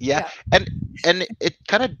 Yeah. And it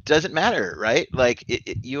kind of doesn't matter, right? Like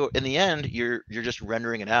you, in the end, you're just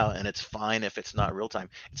rendering it out, and it's fine if it's not real time.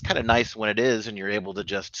 It's kind of nice when it is, and you're able to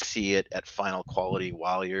just see it at final quality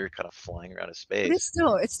while you're kind of flying around in space.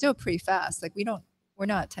 But it's still pretty fast. Like we're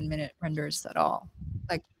not 10-minute renders at all.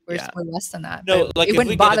 Like we're less than that. No, like it if wouldn't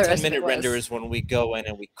we bother get a us 10-minute if it render was. is when we go in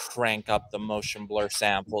and we crank up the motion blur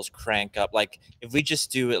samples, crank up. Like if we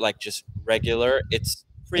just do it like just regular, it's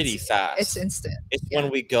pretty fast. It's instant. It's when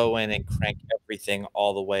we go in and crank everything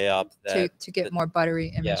all the way up that to get more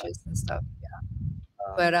buttery images and stuff.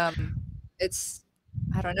 Yeah. But it's,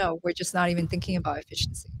 I don't know, we're just not even thinking about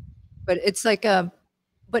efficiency. But it's like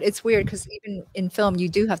but it's weird because even in film you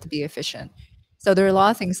do have to be efficient. So there are a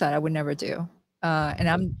lot of things that I would never do. And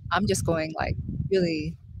I'm just going like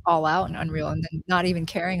really all out in Unreal, and then not even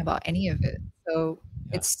caring about any of it. So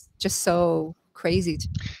it's just so crazy to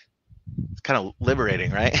me. It's kind of liberating,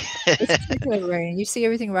 right? It's super liberating. You see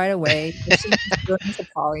everything right away. You see billions of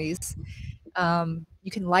polys.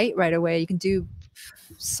 You can light right away. You can do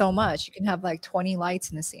so much. You can have like 20 lights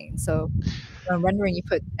in the scene. So rendering, you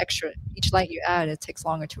put extra. Each light you add, it takes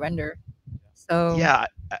longer to render. So yeah,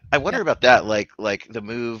 I wonder about that. Like the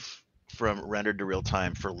move from rendered to real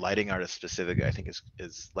time for lighting artists specifically, I think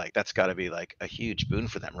is like, that's got to be like a huge boon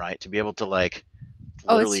for them, right? To be able to like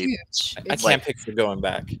literally, it's huge. I can't picture going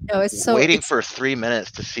back. No, it's so waiting for 3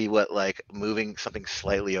 minutes to see what like moving something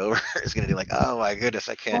slightly over is going to do. Like, oh my goodness,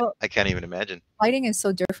 I can't even imagine. Lighting is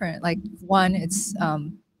so different. Like one, it's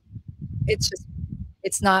just,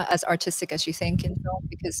 it's not as artistic as you think in film,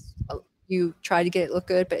 because you try to get it look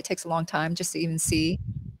good, but it takes a long time just to even see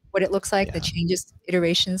what it looks like. The changes,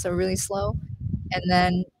 iterations are really slow. And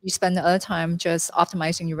then you spend the other time just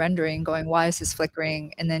optimizing your rendering, going, why is this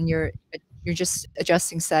flickering? And then you're just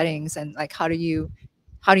adjusting settings, and like, how do you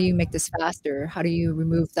make this faster? How do you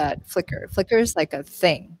remove that flicker? Flicker is like a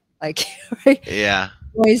thing, like, right? Yeah.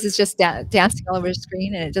 Noise is just dancing all over the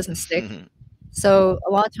screen, and it doesn't stick. So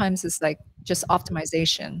a lot of times it's like just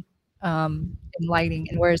optimization in lighting.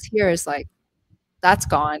 And whereas here is like, that's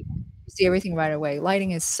gone. You see everything right away.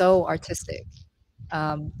 Lighting is so artistic.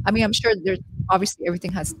 I mean, I'm sure there's obviously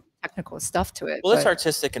everything has technical stuff to it. Well, it's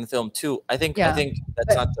artistic in film too. I think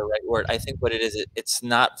that's not the right word. I think what it is, it's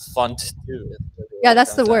not fun to do. Yeah,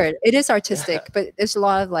 that's the word. It is artistic, but there's a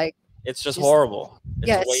lot of like, it's just horrible.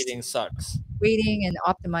 Waiting sucks. Waiting and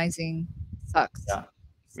optimizing sucks. Yeah.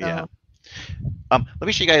 So, yeah. Let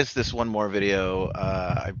me show you guys this one more video.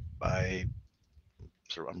 I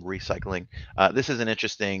I'm recycling. This is an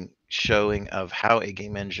interesting showing of how a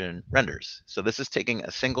game engine renders. So this is taking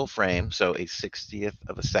a single frame, so a 60th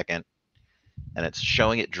of a second, and it's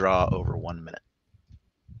showing it draw over 1 minute.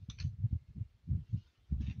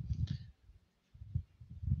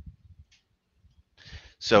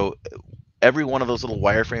 So every one of those little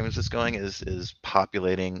wireframes that's going is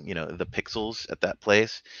populating, you know, the pixels at that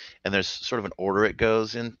place, and there's sort of an order it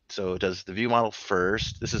goes in. So it does the view model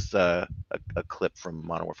first. This is a clip from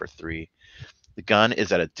Modern Warfare 3. The gun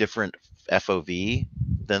is at a different FOV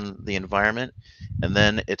than the environment, and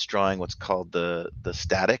then it's drawing what's called the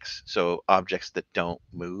statics, so objects that don't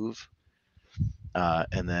move.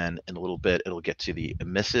 And then in a little bit, it'll get to the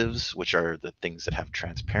emissives, which are the things that have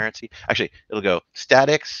transparency. Actually, it'll go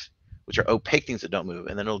statics, which are opaque things that don't move,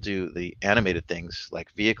 and then it'll do the animated things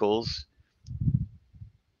like vehicles,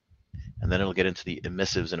 and then it'll get into the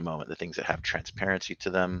emissives in a moment, the things that have transparency to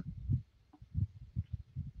them.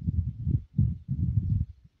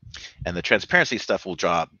 And the transparency stuff will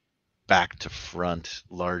draw back to front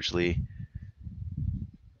largely,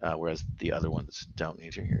 whereas the other ones don't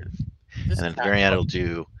need to hear. And then at the very end, it'll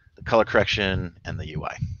do the color correction and the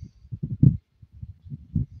UI.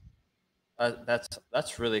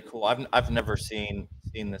 That's really cool. I've never seen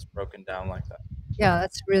this broken down like that. Yeah,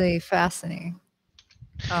 that's really fascinating.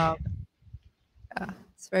 Yeah,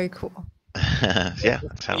 it's very cool. Yeah,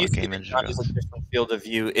 that's how a game engine goes. It's a different field of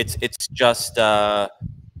view. It's just so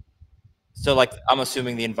like I'm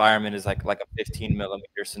assuming the environment is like a 15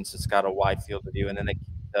 millimeter since it's got a wide field of view, and then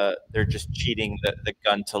they're just cheating the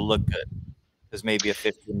gun to look good, because maybe a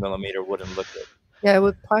 15 millimeter wouldn't look good. Yeah, it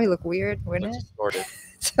would probably look weird, wouldn't it? Distorted.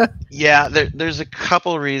 Yeah, there's a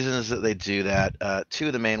couple reasons that they do that. Two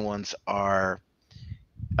of the main ones are,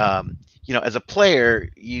 you know, as a player,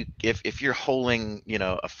 if you're holding, you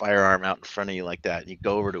know, a firearm out in front of you like that, and you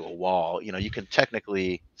go over to a wall, you know, you can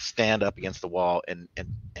technically stand up against the wall, and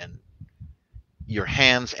your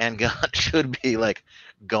hands and gun should be like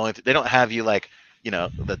going through. They don't have you like, you know,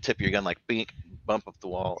 the tip of your gun like bump up the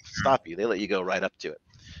wall to stop you. They let you go right up to it.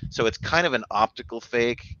 So it's kind of an optical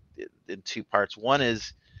fake in two parts. One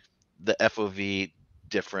is the FOV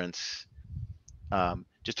difference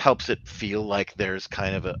just helps it feel like there's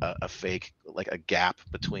kind of a fake, like a gap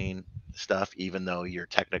between stuff, even though you're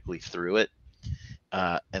technically through it.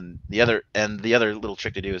 And the other little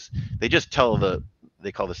trick to do is they just tell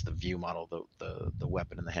they call this the view model, the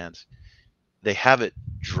weapon in the hands. They have it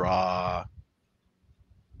draw.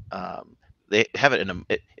 They have it in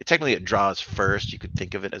technically it draws first. You could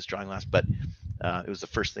think of it as drawing last, but it was the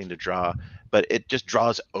first thing to draw. But it just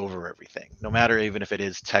draws over everything, no matter even if it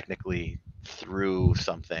is technically through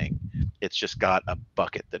something. It's just got a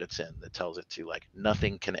bucket that it's in that tells it to like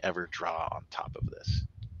nothing can ever draw on top of this.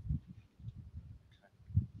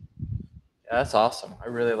 Yeah, that's awesome. I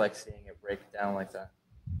really like seeing it break down like that.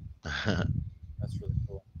 That's really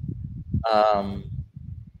cool.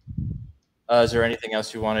 Is there anything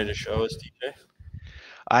else you wanted to show us, DJ?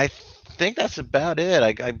 I think that's about it.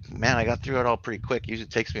 I got through it all pretty quick. Usually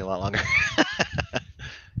it takes me a lot longer.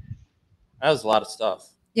 That was a lot of stuff.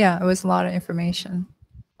 Yeah, it was a lot of information.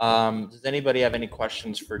 Does anybody have any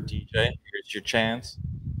questions for DJ? Here's your chance.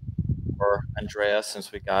 Or Andreas,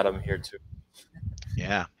 since we got him here too.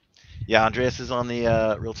 Yeah. Yeah, Andreas is on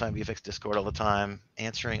the Real-Time VFX Discord all the time,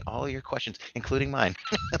 answering all your questions, including mine.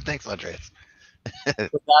 Thanks, Andreas. So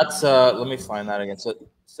that's let me find that again. So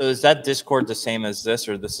is that Discord the same as this,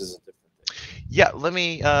 or this is a different thing? Yeah, let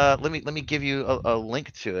me give you a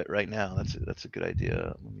link to it right now. That's a good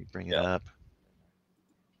idea. Let me bring it up.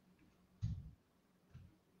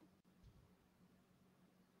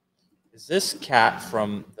 Is this Cat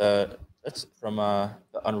from the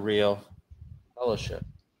Unreal Fellowship?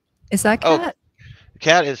 Is that Cat? Oh,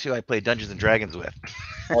 Cat is who I play Dungeons and Dragons with.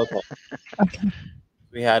 Okay. Okay.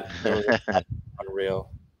 There was a Cat Unreal.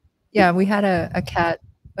 Yeah, we had a cat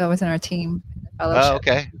that was in our team. In the fellowship. Oh,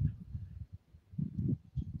 okay.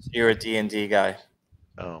 So you're a D&D guy.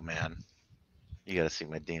 Oh man, you got to see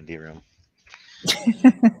my D&D room.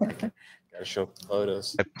 Gotta show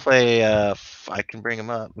photos. I play. I can bring them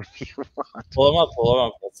up if you want. Pull them up.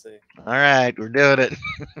 Let's see. All right, we're doing it.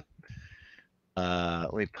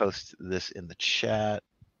 Let me post this in the chat.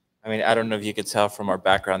 I mean, I don't know if you could tell from our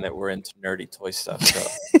background that we're into nerdy toy stuff. So.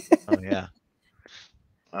 Oh yeah.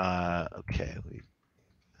 Okay.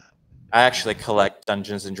 I actually collect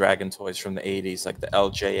Dungeons and Dragon toys from the 80s, like the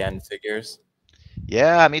LJN figures.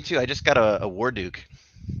 Yeah, me too. I just got a War Duke.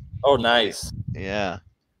 Oh, nice. Yeah.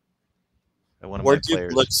 War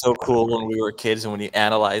Duke looked so cool when we were kids, and when you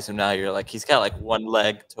analyze him now, you're like, he's got like one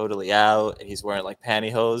leg totally out, and he's wearing like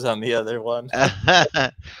pantyhose on the other one.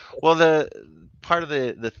 Well, part of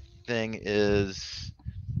the thing is,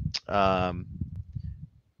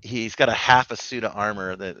 he's got a half a suit of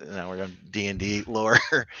armor that, you know, we're going D&D lore.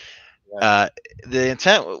 The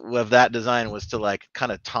intent of that design was to like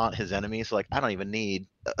kind of taunt his enemies. So like, I don't even need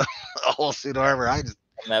a whole suit of armor. I just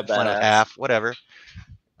fine with half, whatever.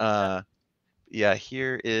 Yeah,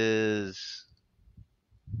 here is.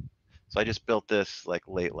 So I just built this like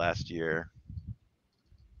late last year.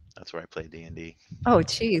 That's where I play D&D. Oh,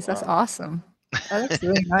 geez, that's awesome. That looks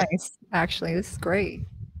really nice. Actually, this is great.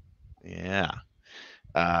 Yeah.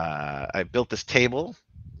 I built this table.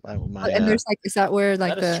 And there's like, is that where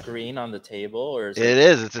like a screen on the table, or is it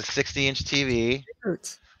is? It's a 60-inch TV.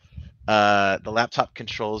 The laptop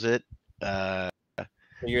controls it. So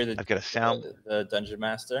you're I've got a sound. The dungeon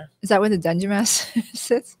master. Is that where the dungeon master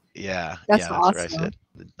sits? Yeah, that's that's awesome. where I sit.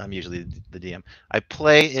 I'm usually the DM. I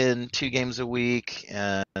play in 2 games a week,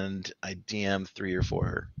 and I DM 3 or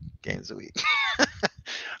 4 games a week.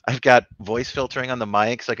 I've got voice filtering on the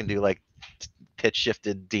mic, so I can do like pitch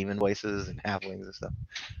shifted demon voices and halflings and stuff.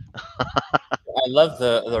 I love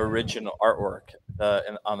the original artwork.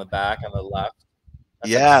 On the back on the left.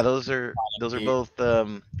 That's yeah, those are both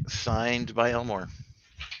signed by Elmore.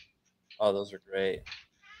 Oh, those are great.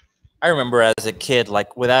 I remember as a kid,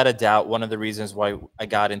 like without a doubt, one of the reasons why I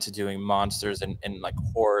got into doing monsters and like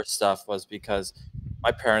horror stuff was because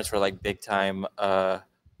my parents were like big time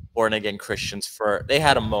born again Christians. They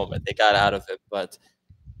had a moment, they got out of it, but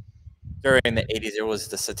during the 80s there was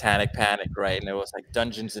the satanic panic, right? And it was like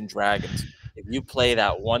Dungeons and Dragons. If you play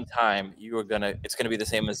that one time, it's gonna be the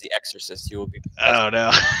same as The Exorcist. You will be possessed. Oh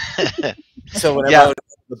no. So whenever I would go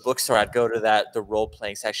to the bookstore, I'd go to the role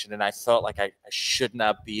playing section, and I felt like I should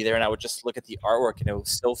not be there. And I would just look at the artwork, and it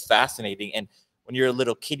was so fascinating. And when you're a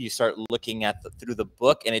little kid, you start looking at through the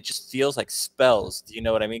book, and it just feels like spells. Do you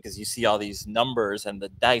know what I mean? Because you see all these numbers and the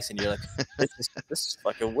dice, and you're like, this is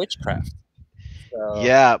fucking witchcraft. So.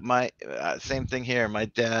 Yeah, my same thing here. My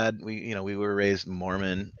dad, we were raised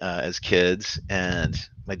Mormon as kids, and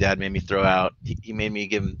my dad made me throw out. He made me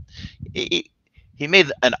give him. He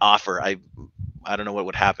made an offer. I don't know what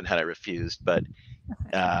would happen had I refused, but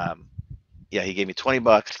yeah, he gave me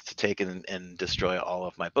 $20 to take and destroy all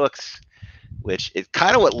of my books, which is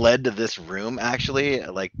kind of what led to this room actually.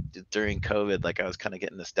 Like during COVID, like I was kind of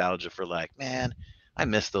getting nostalgia for like, man, I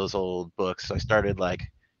miss those old books. So I started like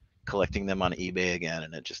collecting them on eBay again,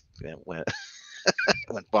 and it just went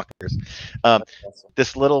went bonkers.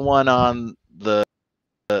 This little one on the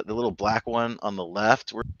little black one on the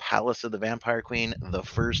left, we're Palace of the Vampire Queen, the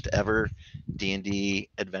first ever D&D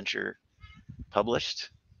adventure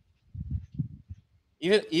published.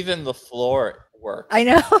 Even the floor works. I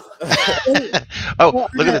know. Oh,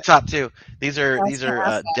 look at the top too. These are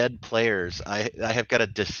dead players. I have got a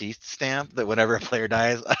deceased stamp that whenever a player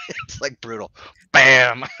dies, it's like brutal.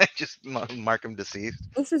 Bam! I just mark them deceased.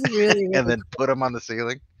 This is really and then put them on the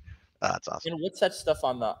ceiling. That's awesome. What's that stuff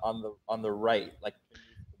on the right, like the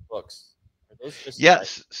books? Are those just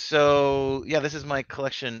yes. So yeah, this is my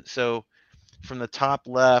collection. So from the top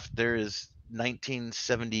left, there is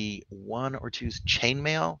 1971 or 2's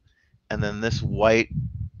Chainmail, and then this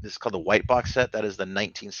is called the white box set. That is the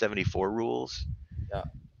 1974 rules.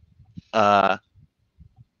 Yeah.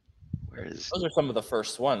 Those are some of the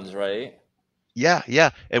first ones, right? Yeah,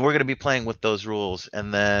 and we're gonna be playing with those rules,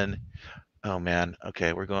 and then, oh man,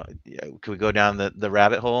 okay, we're going. Yeah, can we go down the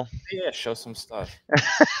rabbit hole? Yeah, show some stuff.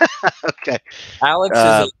 Okay. Alex is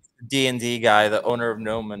a D&D guy, the owner of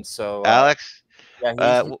Gnomon. So Alex.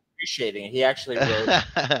 Yeah, he's appreciating it. He actually wrote.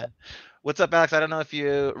 What's up, Alex? I don't know if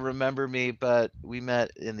you remember me, but we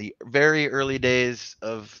met in the very early days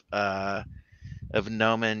of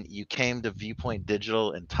Gnomon. You came to Viewpoint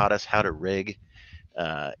Digital and taught us how to rig.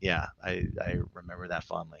 Yeah, I remember that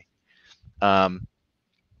fondly.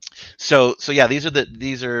 So yeah, these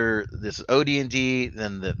are this OD&D,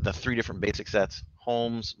 then the 3 different basic sets: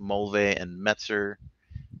 Holmes, Mulvey, and Metzer.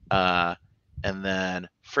 And then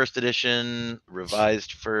first edition,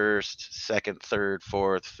 revised first, second, third,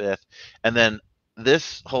 fourth, fifth. And then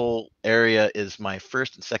this whole area is my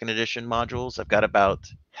first and second edition modules. I've got about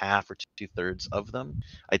half or 2/3 of them.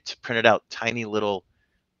 I printed out tiny little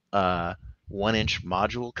 1-inch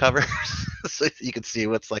module covers so you can see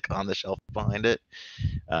what's like on the shelf behind it.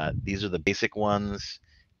 These are the basic ones.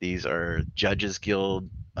 These are Judges Guild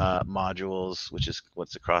modules, which is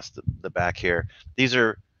what's across the back here. These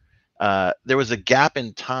are there was a gap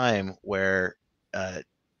in time where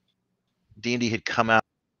D&D had come out,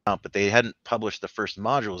 but they hadn't published the first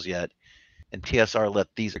modules yet, and TSR let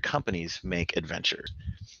these companies make adventures.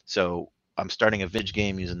 So I'm starting a vintage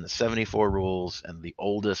game using the 74 rules and the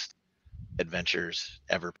oldest adventures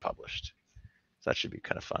ever published. that should be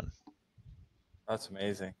kind of fun. That's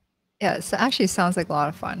amazing. Yeah, it actually sounds like a lot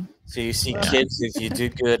of fun. So you see, Yeah. kids, if you do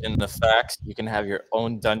good in the facts, you can have your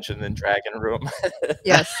own Dungeon and Dragon room.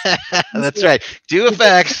 Yes. That's right. Do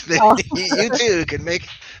effects. Oh. You too can make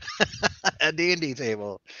a D&D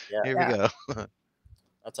table. Yeah. Here we go.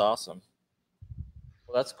 That's awesome.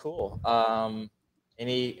 Well, that's cool.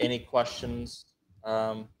 Any questions?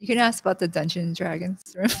 You can ask about the Dungeons and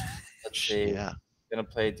Dragons room. Let's see. Yeah. Gonna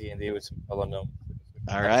play D&D with some fellow gnomes.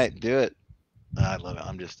 All right, do it. I love it.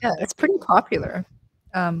 I'm just Yeah, it's pretty popular.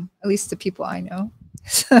 At least the people I know.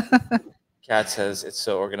 Kat says it's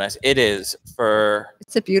so organized. It is for.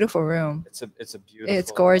 It's a beautiful room. It's a beautiful.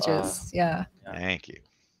 It's gorgeous. Yeah. Thank you.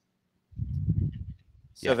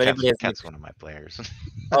 So Yeah, if anybody has Kat's one of my players.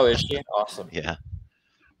 Oh, is she? Awesome. Yeah.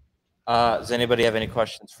 Does anybody have any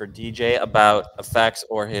questions for DJ about effects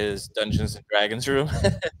or his Dungeons and Dragons room?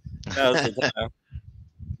 No, it's good.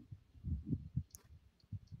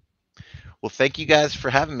 Well, thank you guys for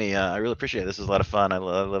having me. I really appreciate it. This is a lot of fun. I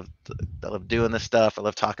love doing this stuff. I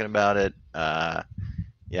love talking about it.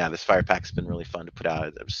 Yeah, this fire pack's been really fun to put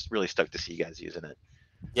out. I'm just really stoked to see you guys using it.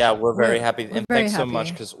 Yeah, we're very happy, we're and very thanks so happy.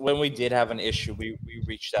 much, because when we did have an issue, we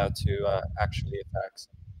reached out to Actually Effects.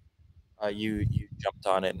 You jumped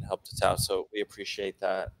on it and helped us out, so we appreciate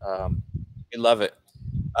that. We love it.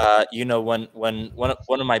 You know, when one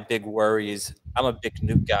of my big worries, I'm a big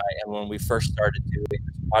nuke guy, and when we first started doing this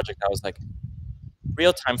project, I was like,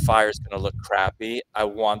 real-time fire is going to look crappy. I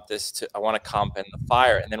want to comp in the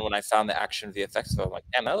fire. And then when I found the action VFX, I'm like,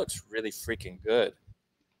 damn, that looks really freaking good.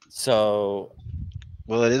 So,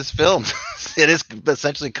 well, it is filmed. It is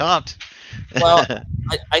essentially comped. Well,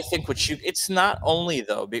 I think it's not only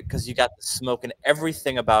though, because you got the smoke and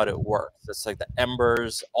everything about it works. It's like the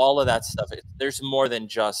embers, all of that stuff. There's more than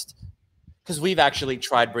just, because we've actually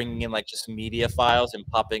tried bringing in like just media files and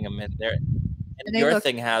popping them in there. And your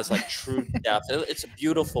thing has like true depth. It's a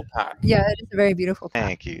beautiful pack. Yeah, it is a very beautiful pack.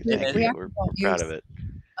 Thank you. Thank you. We're proud of it.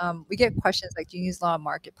 We get questions like, do you use a lot of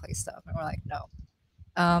marketplace stuff? And we're like, no.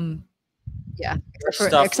 Yeah,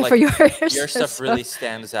 except for yours. Your stuff really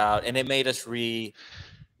stands out, and it made us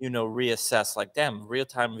reassess. Like, damn,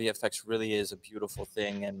 real-time VFX really is a beautiful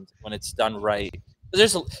thing, and when it's done right, the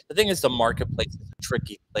thing is, the marketplace is a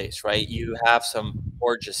tricky place, right? You have some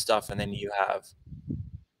gorgeous stuff, and then you have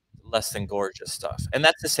less than gorgeous stuff, and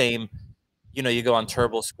that's the same. You know, you go on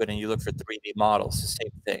Turbo Squid and you look for 3D models. The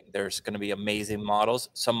same thing. There's going to be amazing models.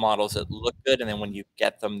 Some models that look good, and then when you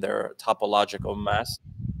get them, they're a topological mess.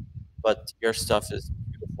 But your stuff is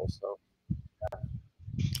beautiful, so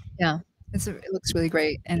yeah, it looks really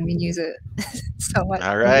great, and we use it so much.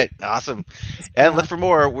 All right, awesome. And look for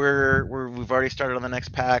more. We've already started on the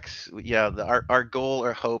next packs. Yeah, our goal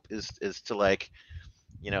or hope is to, like,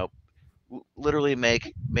 you know, literally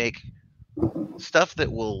make stuff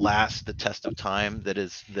that will last the test of time. That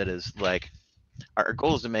is like, our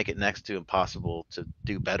goal is to make it next to impossible to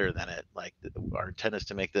do better than it. Like, our intent is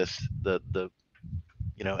to make this the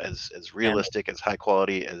you know, as realistic, as high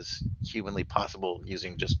quality as humanly possible,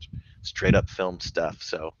 using just straight up filmed stuff.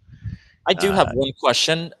 So I do have one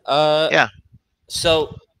question. Yeah.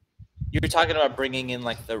 So you were talking about bringing in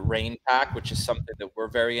like the rain pack, which is something that we're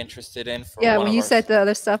very interested in. For yeah, when you said the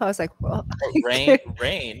other stuff, I was like, well,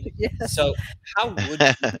 rain. Yeah. So how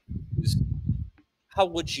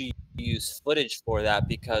would you use footage for that?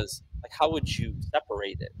 Because like, how would you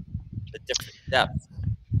separate it, the different depths?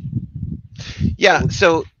 Yeah,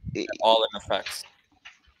 so all in effects.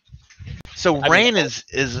 So rain is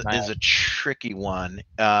a tricky one.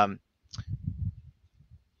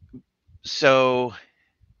 So,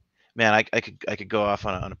 man, I could go off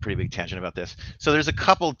on a pretty big tangent about this. So there's a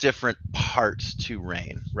couple different parts to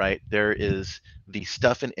rain, right? There is the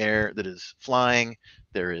stuff in air that is flying.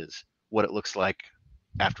 There is what it looks like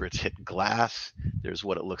after it's hit glass. There's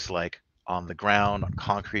what it looks like on the ground, on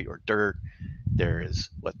concrete or dirt. There is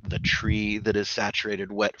what the tree that is saturated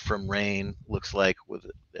wet from rain looks like, with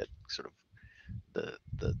it sort of the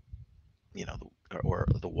you know, or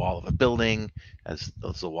the wall of a building as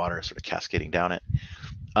the water is sort of cascading down it.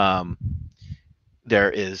 There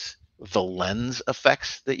is the lens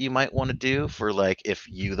effects that you might want to do for, like, if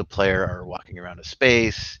you, the player, are walking around a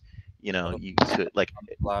space. You know, you could, like,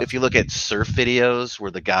 if you look at surf videos where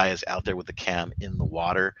the guy is out there with the cam in the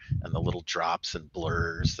water and the little drops and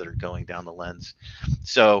blurs that are going down the lens.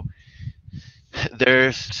 So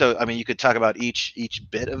I mean, you could talk about each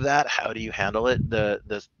bit of that. How do you handle it?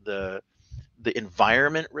 The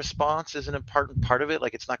environment response is an important part of it.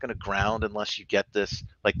 Like, it's not going to ground unless you get this,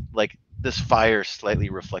 like this fire slightly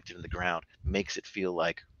reflected in the ground makes it feel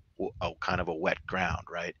like a kind of a wet ground,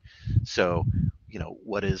 right? So you know,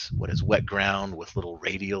 what is wet ground with little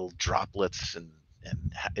radial droplets, and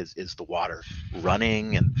is the water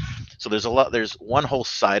running? And so there's one whole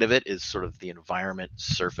side of it is sort of the environment,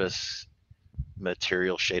 surface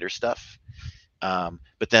material shader stuff,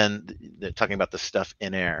 but then they're talking about the stuff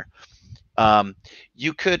in air.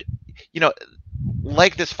 You could, you know,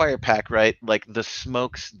 like this fire pack, right? Like the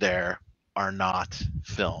smokes there are not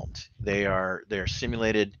filmed. They're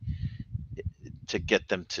simulated to get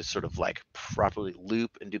them to sort of like properly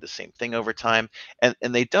loop and do the same thing over time. And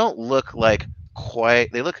they don't look like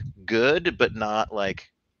they look good, but not like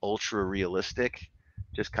ultra realistic,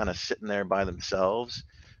 just kind of sitting there by themselves.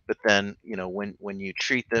 But then, you know, when you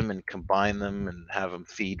treat them and combine them and have them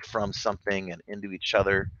feed from something and into each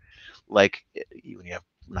other, like when you have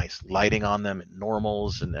nice lighting on them and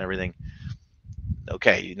normals and everything,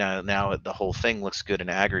 okay, now the whole thing looks good in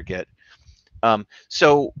aggregate.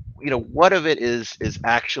 So, you know, what of it is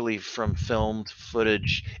actually from filmed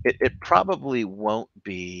footage? It probably won't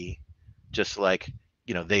be just like,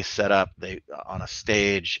 you know, they set up on a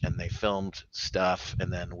stage and they filmed stuff,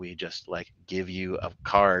 and then we just like give you a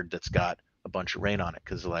card that's got a bunch of rain on it,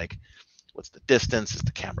 because like, what's the distance? Is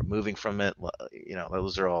the camera moving from it? You know,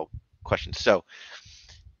 those are all questions. So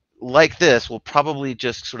like this, we'll probably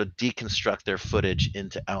just sort of deconstruct their footage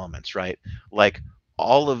into elements, right? Like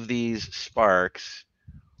all of these sparks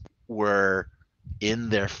were in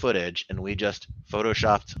their footage, and we just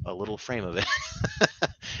photoshopped a little frame of it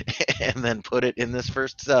and then put it in this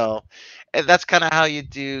first cell. And that's kind of how you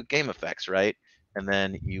do game effects, right? And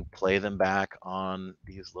then you play them back on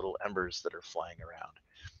these little embers that are flying around.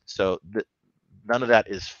 So none of that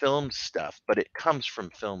is filmed stuff, but it comes from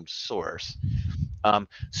filmed source.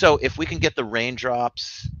 So if we can get the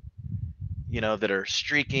raindrops, you know, that are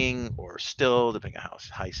streaking or still, depending on how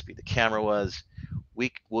high speed the camera was,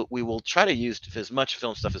 we will try to use as much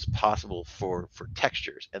film stuff as possible for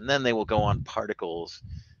textures, and then they will go on particles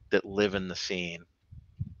that live in the scene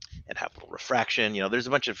and have a little refraction. You know, there's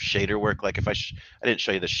a bunch of shader work. Like if I didn't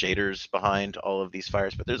show you the shaders behind all of these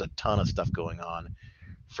fires, but there's a ton of stuff going on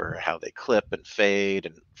for how they clip and fade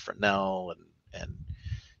and Fresnel and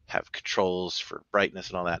have controls for brightness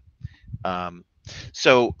and all that.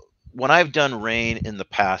 So when I've done rain in the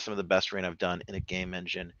past, some of the best rain I've done in a game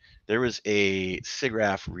engine, there was a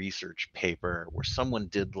SIGGRAPH research paper where someone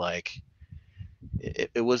did like,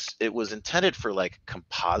 it was intended for like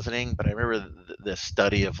compositing, but I remember the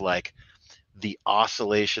study of like the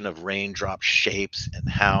oscillation of raindrop shapes and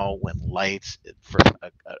how when lights from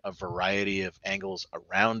a variety of angles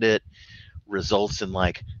around it results in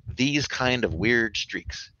like these kind of weird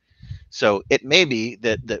streaks. So it may be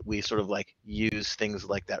that we sort of like use things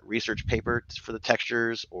like that research paper for the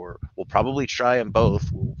textures, or we'll probably try them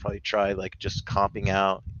both. We'll probably try like just comping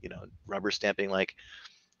out, you know, rubber stamping, like,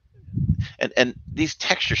 and these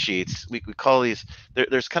texture sheets, we call these,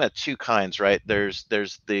 there's kind of two kinds, right? There's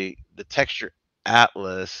the texture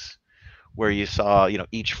atlas, where you saw, you know,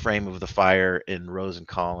 each frame of the fire in rows and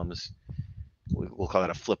columns. We'll call that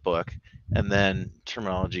a flip book, and then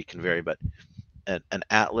terminology can vary, but an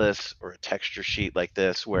atlas or a texture sheet like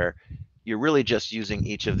this, where you're really just using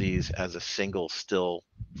each of these as a single still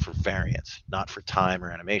for variance, not for time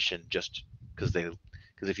or animation, just because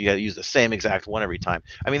if you use the same exact one every time,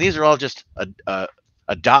 I mean, these are all just a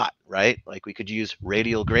dot, right? Like we could use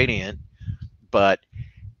radial gradient, but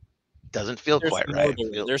doesn't feel quite right.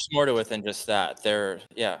 There's more to it than just that. There's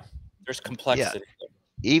complexity. Yeah.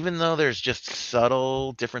 Even though there's just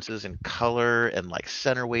subtle differences in color and like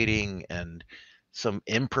center weighting and some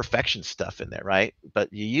imperfection stuff in there, right?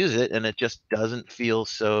 But you use it and it just doesn't feel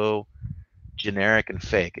so generic and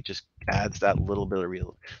fake. It just adds that little bit of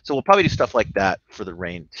real. So we'll probably do stuff like that for the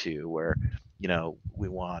rain too, where, you know,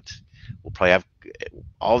 we'll probably have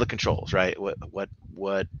all the controls, right?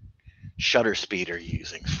 What shutter speed are you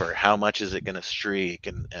using for how much is it going to streak,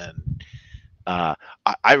 and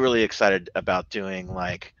I really excited about doing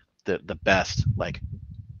like the best like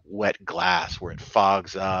wet glass where it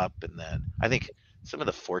fogs up, and then I think some of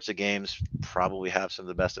the Forza games probably have some of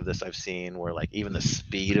the best of this I've seen, where like even the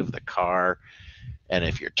speed of the car and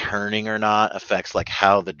if you're turning or not affects like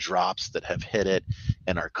how the drops that have hit it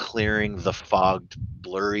and are clearing the fogged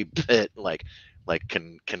blurry bit like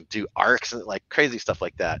can do arcs and like crazy stuff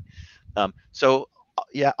like that. So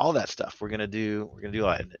yeah, all that stuff we're gonna do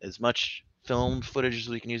as much filmed footage as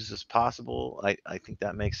we can use as possible. I think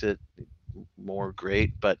that makes it more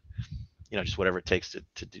great, but you know, just whatever it takes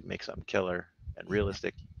to make something killer and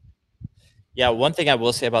realistic. Yeah, one thing I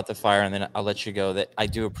will say about the fire, and then I'll let you go, that I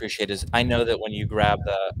do appreciate is I know that when I grab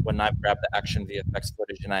the action VFX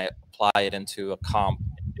footage and I apply it into a comp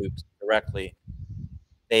and loops directly,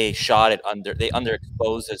 they shot it they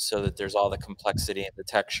underexpose it so that there's all the complexity and the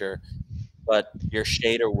texture. But your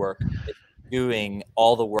shader work is doing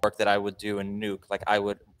all the work that I would do in Nuke. Like I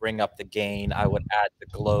would bring up the gain, I would add the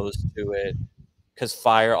glows to it, because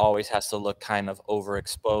fire always has to look kind of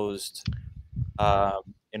overexposed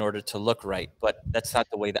in order to look right. But that's not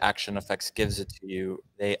the way the Action Effects gives it to you.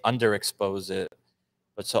 They underexpose it.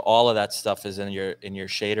 But so all of that stuff is in your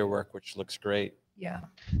shader work, which looks great. Yeah.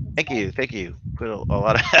 Thank you. Put a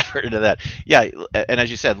lot of effort into that. Yeah, and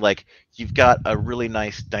as you said, like you've got a really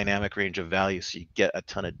nice dynamic range of values, so you get a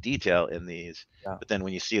ton of detail in these. Yeah. But then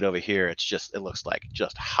when you see it over here, it looks like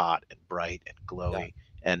just hot and bright and glowy,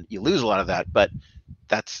 Yeah. and you lose a lot of that. But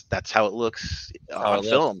that's how it looks on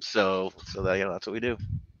film. So that, you know, that's what we do.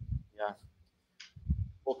 Yeah.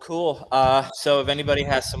 Well, cool. So if anybody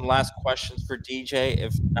has some last questions for DJ,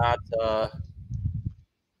 if not, we're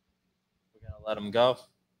gonna let him go.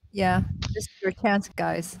 Yeah, this is your chance,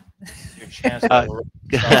 guys. Your chance. If I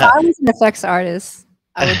was an effects artist,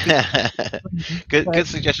 I would be. Good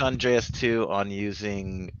suggestion, Andreas, too, on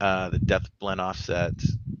using the depth blend offset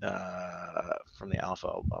from the alpha.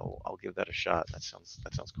 I'll give that a shot. That sounds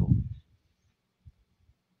cool.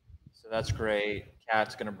 So that's great.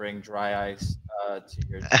 Kat's gonna bring dry ice to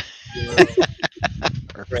your.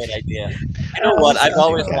 Great idea. You know what? I've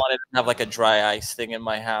always wanted to have like a dry ice thing in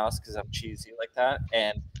my house because I'm cheesy like that.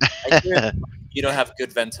 And I hear if you don't have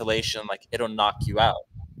good ventilation, like it'll knock you out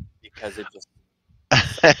because it just.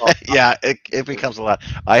 Yeah, it becomes a lot.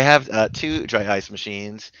 I have 2 dry ice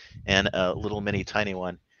machines and a little mini tiny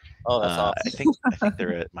one. Oh, that's awesome. I think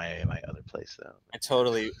they're at my other place though. I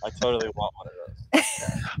totally want one of those.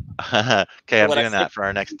 Yeah. Okay, I'm doing that for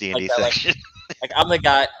our next D&D section. Like I'm the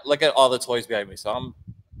guy. Look at all the toys behind me. So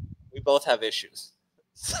we both have issues.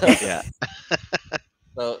 So, yeah.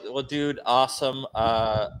 So, well, dude, awesome.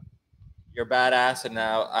 You're badass, and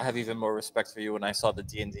now I have even more respect for you when I saw the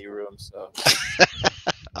D&D room. So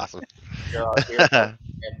awesome. You're out here. And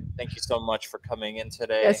thank you so much for coming in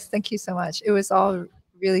today. Yes, thank you so much. It was all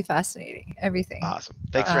really fascinating. Everything. Awesome.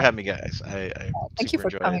 Thanks for having me, guys. I thank you for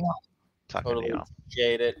coming on. Totally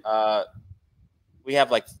appreciate it. We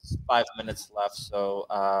have like 5 minutes left, so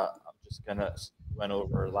I'm just gonna went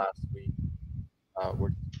over last week.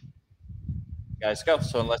 You guys go.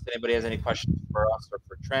 So unless anybody has any questions for us or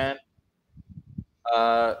for Tran,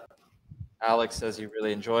 Alex says he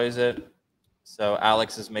really enjoys it. So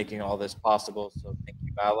Alex is making all this possible. So thank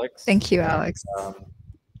you, Alex. Thank you, Alex.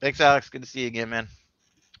 Thanks, Alex. Good to see you again, man.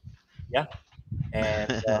 Yeah.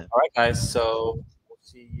 And all right, guys. So we'll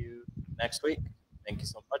see you next week. Thank you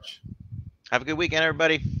so much. Have a good weekend,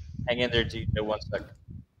 everybody. Hang in there, DJ. 1 second.